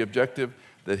 What's the objective?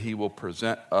 That he will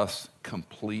present us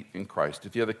complete in Christ.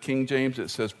 If you have a King James, it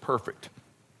says perfect.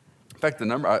 In fact,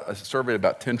 I surveyed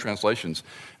about 10 translations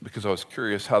because I was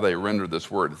curious how they render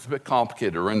this word. It's a bit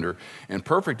complicated to render, and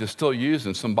perfect is still used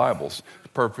in some Bibles,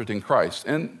 perfect in Christ.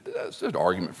 And there's an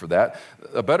argument for that.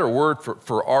 A better word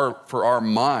for our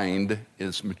mind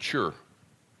is mature.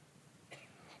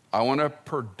 I want to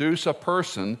produce a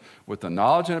person with the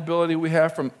knowledge and ability we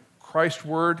have from Christ's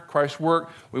word, Christ's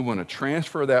work. We want to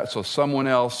transfer that so someone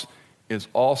else is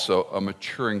also a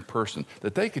maturing person,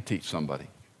 that they could teach somebody,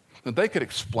 that they could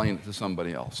explain it to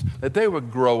somebody else, that they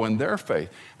would grow in their faith.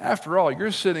 After all,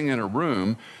 you're sitting in a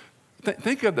room.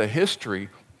 Think of the history.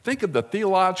 Think of the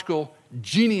theological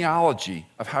genealogy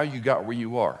of how you got where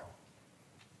you are.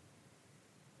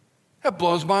 That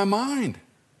blows my mind.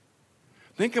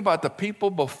 Think about the people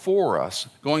before us,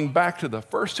 going back to the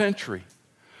first century,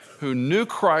 who knew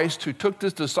Christ, who took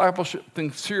this discipleship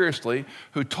thing seriously,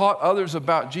 who taught others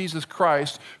about Jesus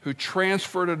Christ, who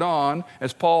transferred it on,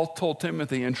 as Paul told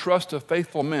Timothy, and trust of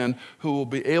faithful men who will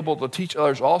be able to teach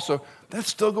others also. That's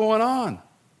still going on.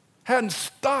 Hadn't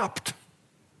stopped.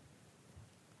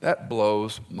 That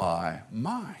blows my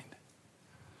mind.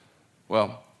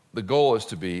 Well, the goal is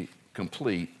to be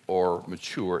complete or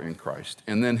mature in Christ.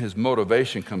 And then his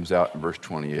motivation comes out in verse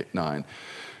 28:9.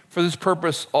 For this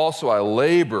purpose also I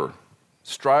labor,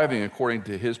 striving according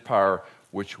to his power,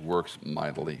 which works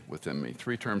mightily within me.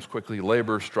 3 terms quickly: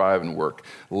 labor, strive, and work.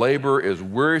 Labor is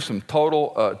wearisome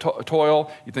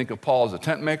toil. You think of Paul as a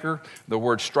tent maker. The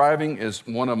word striving is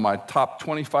one of my top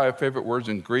 25 favorite words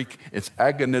in Greek. It's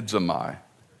agonizomai.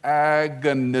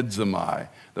 Agonizomai,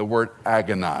 the word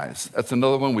agonize. That's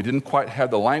another one we didn't quite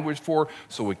have the language for,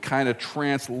 so we kind of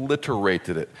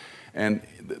transliterated it. And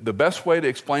the best way to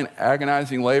explain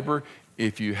agonizing labor,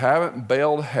 if you haven't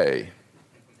baled hay,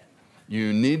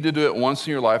 you need to do it once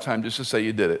in your lifetime just to say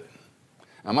you did it.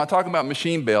 I'm not talking about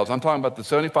machine bales. I'm talking about the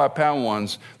 75-pound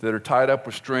ones that are tied up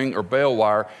with string or bale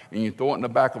wire, and you throw it in the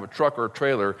back of a truck or a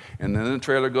trailer, and then the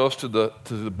trailer goes to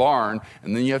the barn,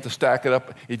 and then you have to stack it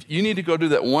up. If you need to go do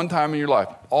that one time in your life.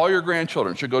 All your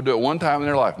grandchildren should go do it one time in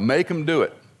their life. Make them do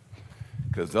it,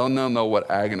 because they'll know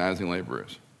what agonizing labor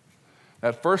is.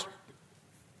 That first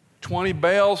 20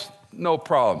 bales, no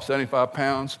problem, 75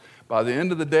 pounds. By the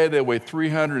end of the day, they weigh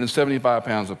 375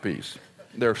 pounds apiece.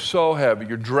 They're so heavy.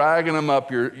 You're dragging them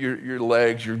up your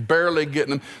legs. You're barely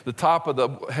getting them. The top of the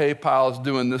hay pile is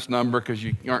doing this number because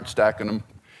you aren't stacking them.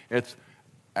 It's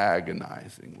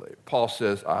agonizing labor. Paul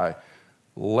says, I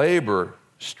labor,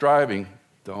 striving,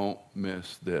 don't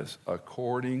miss this,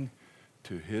 according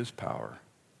to his power,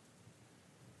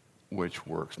 which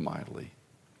works mightily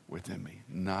within me.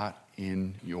 Not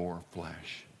in your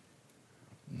flesh.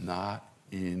 Not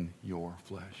in your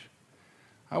flesh.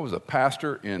 I was a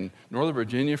pastor in Northern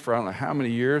Virginia for I don't know how many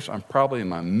years. I'm probably in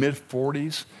my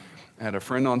mid-40s. I had a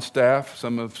friend on staff.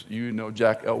 Some of you know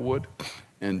Jack Elwood.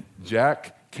 And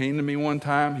Jack came to me one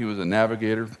time. He was a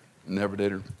navigator.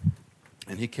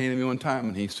 And he came to me one time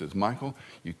and he says, Michael,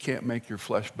 you can't make your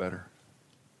flesh better.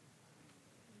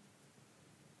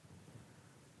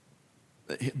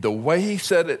 The way he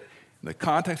said it, the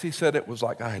context he said it was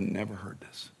like I had never heard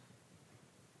this.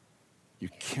 You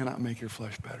cannot make your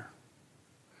flesh better.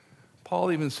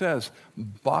 Paul even says,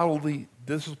 bodily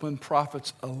discipline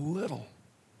profits a little.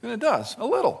 And it does, a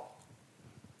little.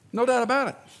 No doubt about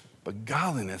it. But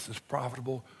godliness is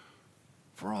profitable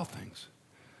for all things.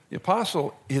 The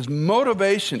apostle, his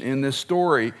motivation in this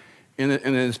story, in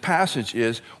this passage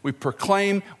is we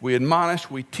proclaim, we admonish,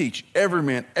 we teach every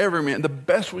man, the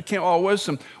best we can, all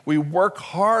wisdom. We work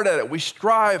hard at it. We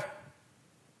strive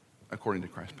according to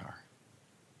Christ's power.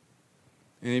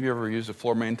 Any of you ever used a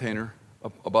floor maintainer,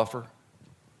 a buffer,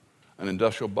 an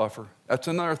industrial buffer? That's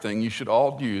another thing you should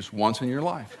all use once in your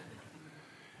life.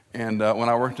 And when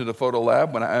I worked at a photo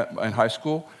lab in high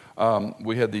school,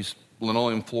 we had these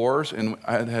linoleum floors, and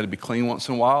I had to be clean once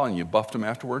in a while, and you buffed them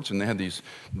afterwards. And they had these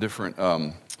different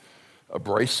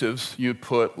abrasives you'd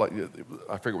put, like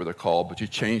I forget what they're called, but you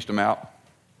changed them out.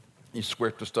 You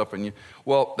squirt the stuff in you.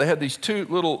 Well, they had these 2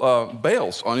 little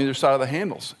bales on either side of the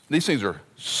handles. These things are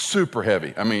super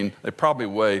heavy. I mean, they probably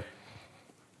weigh,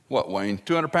 what, Wayne,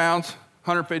 200 pounds?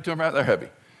 150, 200 pounds? They're heavy.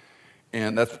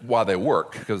 And that's why they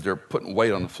work, because they're putting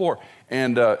weight on the floor.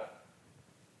 And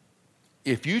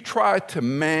if you try to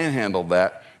manhandle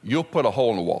that, you'll put a hole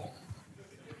in the wall.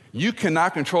 You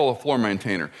cannot control a floor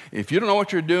maintainer. If you don't know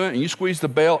what you're doing and you squeeze the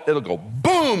bale, it'll go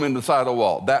boom in the side of the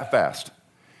wall that fast.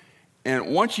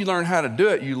 And once you learn how to do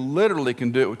it, you literally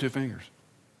can do it with 2 fingers.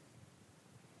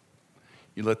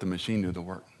 You let the machine do the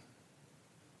work.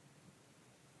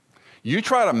 You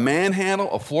try to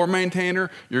manhandle a floor maintainer,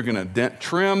 you're going to dent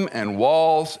trim and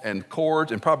walls and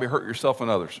cords and probably hurt yourself and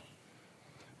others.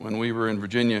 When we were in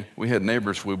Virginia, we had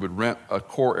neighbors. We would rent a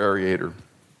core aerator,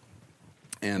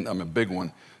 and a big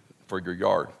one for your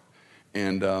yard.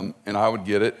 And I would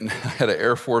get it, and I had an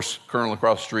Air Force colonel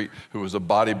across the street who was a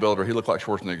bodybuilder. He looked like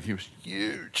Schwarzenegger. He was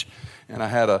huge. And I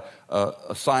had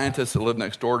a scientist that lived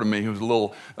next door to me who was a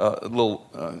little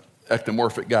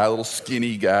ectomorphic guy, a little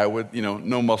skinny guy with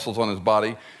no muscles on his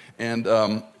body. And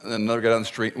another guy down the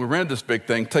street. We rented this big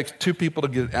thing. It takes 2 people to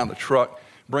get it out of the truck,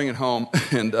 bring it home,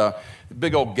 and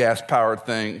big old gas-powered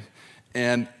thing.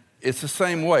 And it's the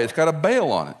same way. It's got a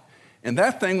bale on it. And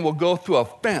that thing will go through a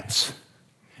fence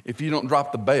if you don't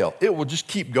drop the bale. It will just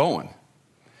keep going.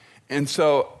 And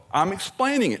so I'm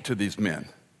explaining it to these men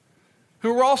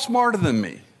who are all smarter than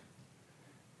me.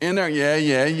 And they're,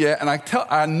 yeah. And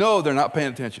I know they're not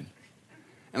paying attention.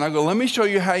 And I go, let me show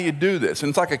you how you do this. And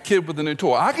it's like a kid with a new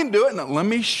toy. I can do it. Let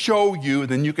me show you,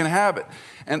 then you can have it.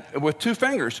 And with 2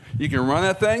 fingers, you can run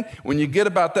that thing. When you get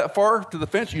about that far to the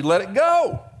fence, you let it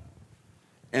go.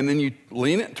 And then you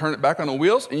lean it, turn it back on the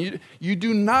wheels, and you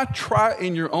do not try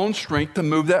in your own strength to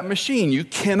move that machine. You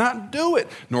cannot do it,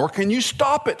 nor can you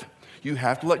stop it. You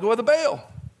have to let go of the bale.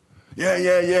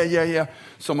 Yeah.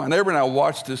 So my neighbor and I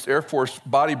watched this Air Force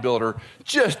bodybuilder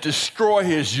just destroy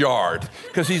his yard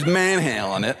because he's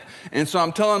manhandling it. And so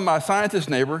I'm telling my scientist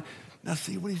neighbor, now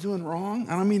see what he's doing wrong?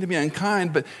 I don't mean to be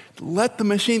unkind, but let the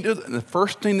machine do it. And the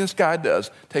first thing this guy does,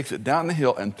 takes it down the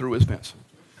hill and through his fence.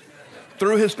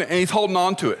 And he's holding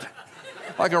on to it.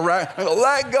 Like a rat.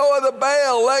 Let go of the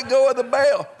bale, let go of the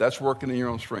bale. That's working in your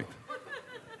own strength.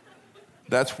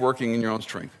 That's working in your own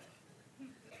strength.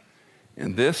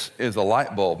 And this is a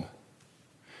light bulb.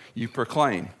 You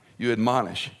proclaim, you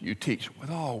admonish, you teach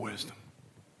with all wisdom.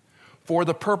 For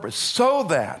the purpose, so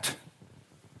that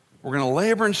we're going to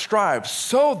labor and strive,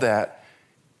 so that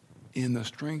in the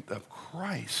strength of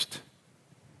Christ,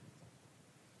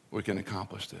 we can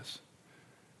accomplish this.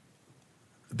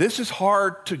 This is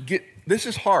hard to get, this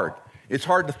is hard. It's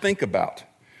hard to think about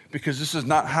because this is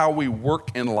not how we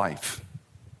work in life.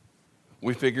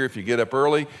 We figure if you get up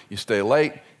early, you stay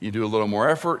late, you do a little more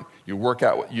effort, you work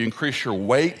out, you increase your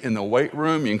weight in the weight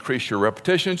room, you increase your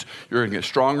repetitions, you're going to get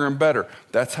stronger and better.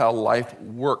 That's how life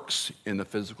works in the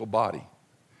physical body.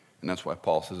 And that's why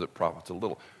Paul says it profits a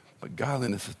little. But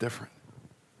godliness is different.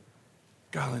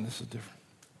 Godliness is different.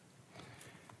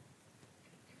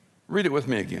 Read it with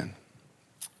me again.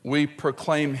 We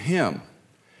proclaim him,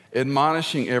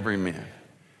 admonishing every man,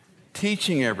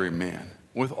 teaching every man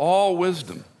with all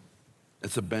wisdom.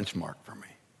 It's a benchmark for me.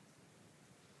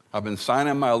 I've been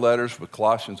signing my letters with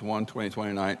Colossians 1, 20,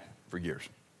 29 for years.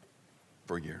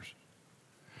 For years.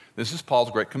 This is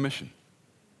Paul's Great Commission.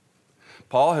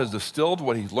 Paul has distilled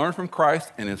what he's learned from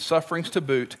Christ and his sufferings to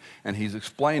boot, and he's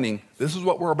explaining this is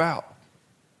what we're about.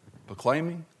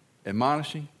 Proclaiming,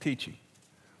 admonishing, teaching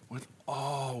with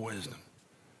all wisdom.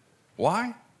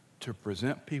 Why? To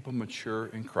present people mature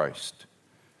in Christ.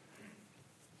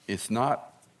 It's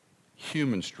not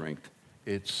human strength.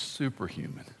 It's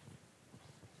superhuman.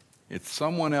 It's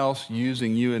someone else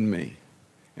using you and me,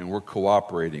 and we're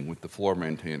cooperating with the floor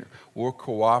maintainer. We're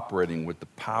cooperating with the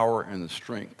power and the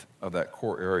strength of that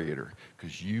core aerator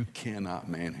because you cannot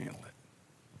manhandle it.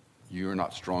 You're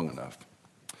not strong enough.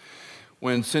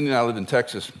 When Cindy and I lived in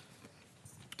Texas,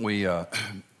 we had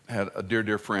a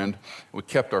dear friend. We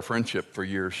kept our friendship for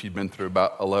years. She'd been through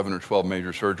about 11 or 12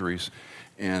 major surgeries.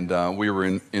 And we were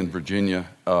in Virginia,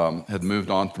 had moved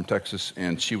on from Texas,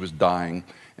 and she was dying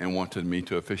and wanted me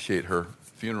to officiate her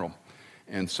funeral.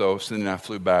 And so Cindy and I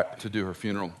flew back to do her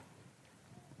funeral.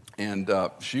 And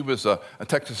she was a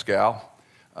Texas gal,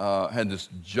 had this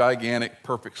gigantic,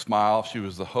 perfect smile. She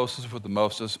was the hostess with the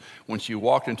mostest. When she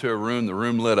walked into a room, the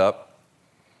room lit up.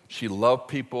 She loved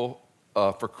people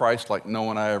for Christ like no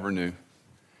one I ever knew.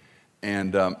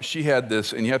 And she had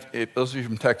this, and those of you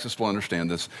from Texas will understand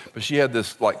this, but she had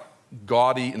this like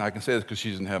gaudy, and I can say this because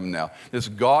she's in heaven now, this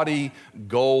gaudy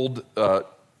gold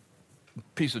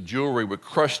piece of jewelry with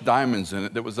crushed diamonds in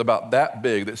it that was about that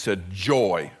big that said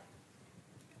joy.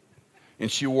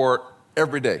 And she wore it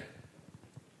every day.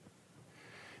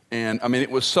 And I mean,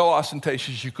 it was so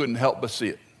ostentatious you couldn't help but see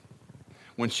it.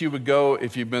 When she would go,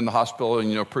 if you've been in the hospital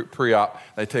and, pre-op,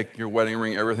 they take your wedding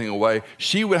ring, everything away.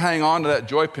 She would hang on to that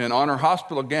joy pin on her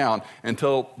hospital gown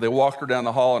until they walked her down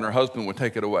the hall and her husband would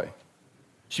take it away.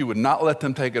 She would not let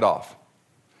them take it off.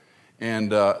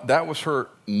 And that was her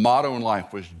motto in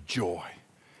life, was joy.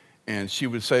 And she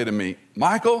would say to me,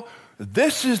 Michael,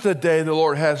 this is the day the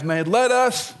Lord has made. Let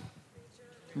us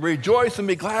rejoice and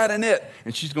be glad in it.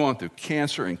 And she's going through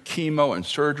cancer and chemo and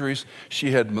surgeries.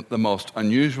 She had the most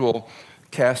unusual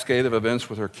cascade of events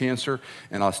with her cancer,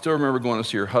 and I still remember going to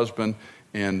see her husband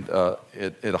and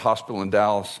at a hospital in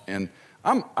Dallas, and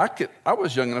I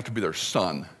was young enough to be their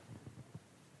son,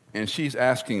 and she's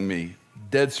asking me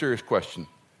dead serious question.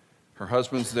 Her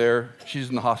husband's there, she's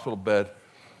in the hospital bed.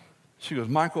 She goes,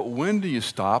 Michael, when do you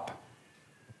stop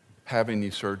having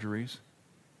these surgeries?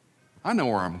 I know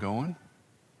where I'm going.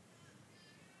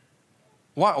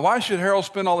 Why should Harold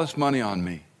spend all this money on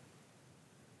me?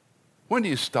 When do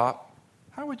you stop?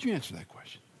 How would you answer that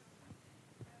question?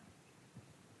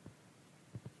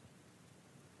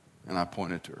 And I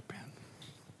pointed to her pen.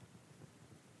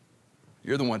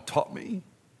 You're the one who taught me.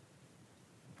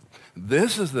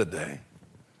 This is the day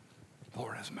the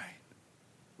Lord has made.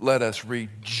 Let us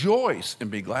rejoice and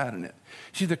be glad in it.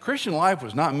 See, the Christian life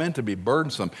was not meant to be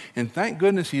burdensome. And thank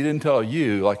goodness he didn't tell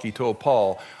you, like he told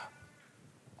Paul,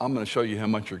 I'm going to show you how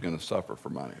much you're going to suffer for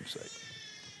my name's sake.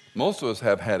 Most of us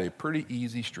have had a pretty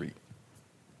easy street.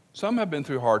 Some have been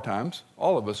through hard times.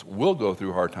 All of us will go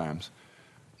through hard times.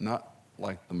 Not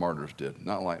like the martyrs did,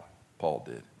 not like Paul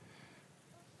did.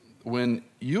 When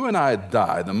you and I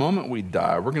die, the moment we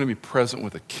die, we're going to be present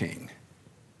with a king.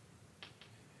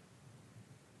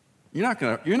 You're not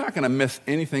going to miss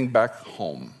anything back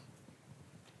home.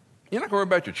 You're not going to worry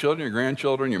about your children, your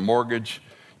grandchildren, your mortgage,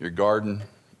 your garden.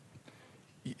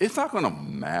 It's not going to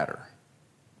matter.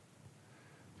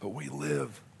 But we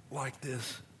live like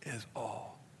this is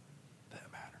all that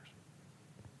matters.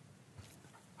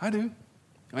 I do.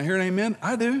 I hear an amen?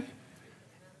 I do.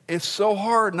 It's so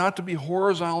hard not to be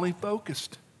horizontally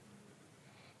focused.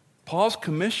 Paul's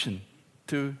commission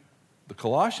to the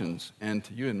Colossians and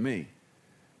to you and me,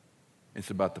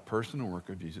 it's about the person and work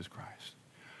of Jesus Christ.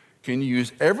 Can you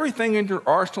use everything in your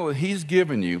arsenal that he's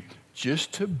given you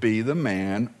just to be the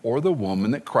man or the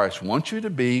woman that Christ wants you to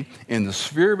be in the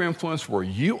sphere of influence where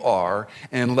you are,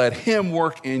 and let him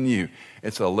work in you?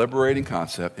 It's a liberating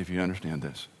concept if you understand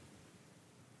this.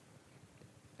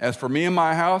 As for me and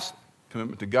my house,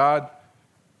 commitment to God,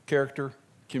 character,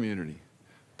 community.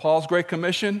 Paul's Great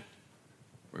Commission,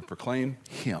 we proclaim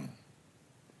him.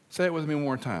 Say it with me one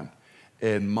more time.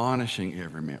 Admonishing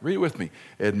every man. Read it with me.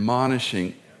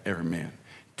 Admonishing every man.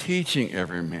 Teaching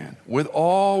every man with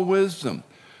all wisdom,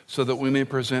 so that we may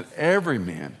present every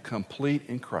man complete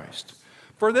in Christ.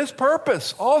 For this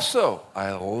purpose also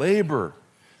I labor,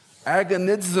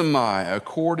 agonizomai,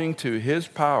 according to his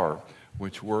power,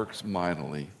 which works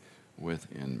mightily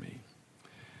within me.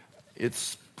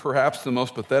 It's perhaps the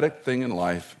most pathetic thing in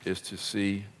life is to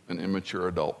see an immature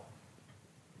adult.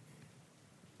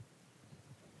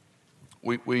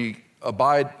 We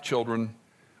abide children.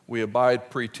 We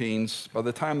abide preteens. By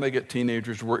the time they get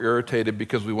teenagers, we're irritated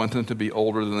because we want them to be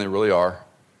older than they really are,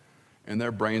 and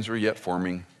their brains are yet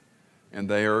forming, and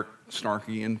they are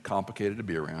snarky and complicated to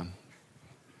be around.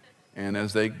 And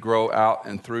as they grow out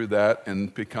and through that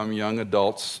and become young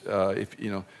adults, if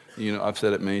I've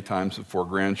said it many times before,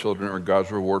 grandchildren are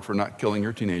God's reward for not killing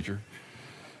your teenager.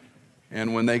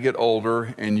 And when they get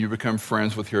older and you become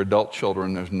friends with your adult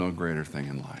children, there's no greater thing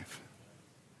in life.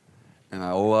 And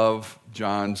I love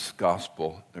John's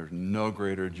gospel. There's no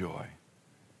greater joy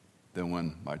than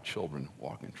when my children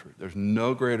walk in truth. There's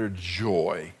no greater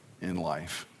joy in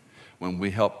life when we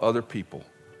help other people.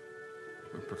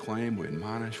 We proclaim, we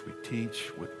admonish, we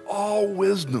teach with all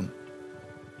wisdom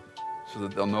so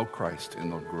that they'll know Christ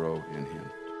and they'll grow in him.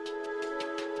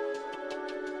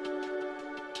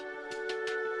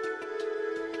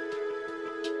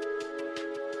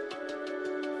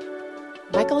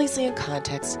 Michael Easley in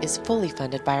Context is fully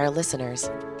funded by our listeners.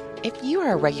 If you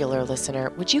are a regular listener,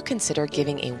 would you consider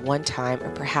giving a one-time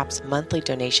or perhaps monthly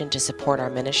donation to support our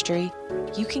ministry?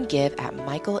 You can give at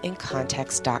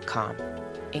michaelincontext.com.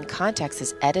 In Context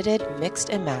is edited, mixed,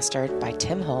 and mastered by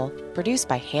Tim Hull, produced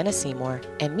by Hannah Seymour,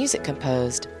 and music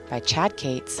composed by Chad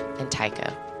Cates and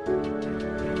Tycho.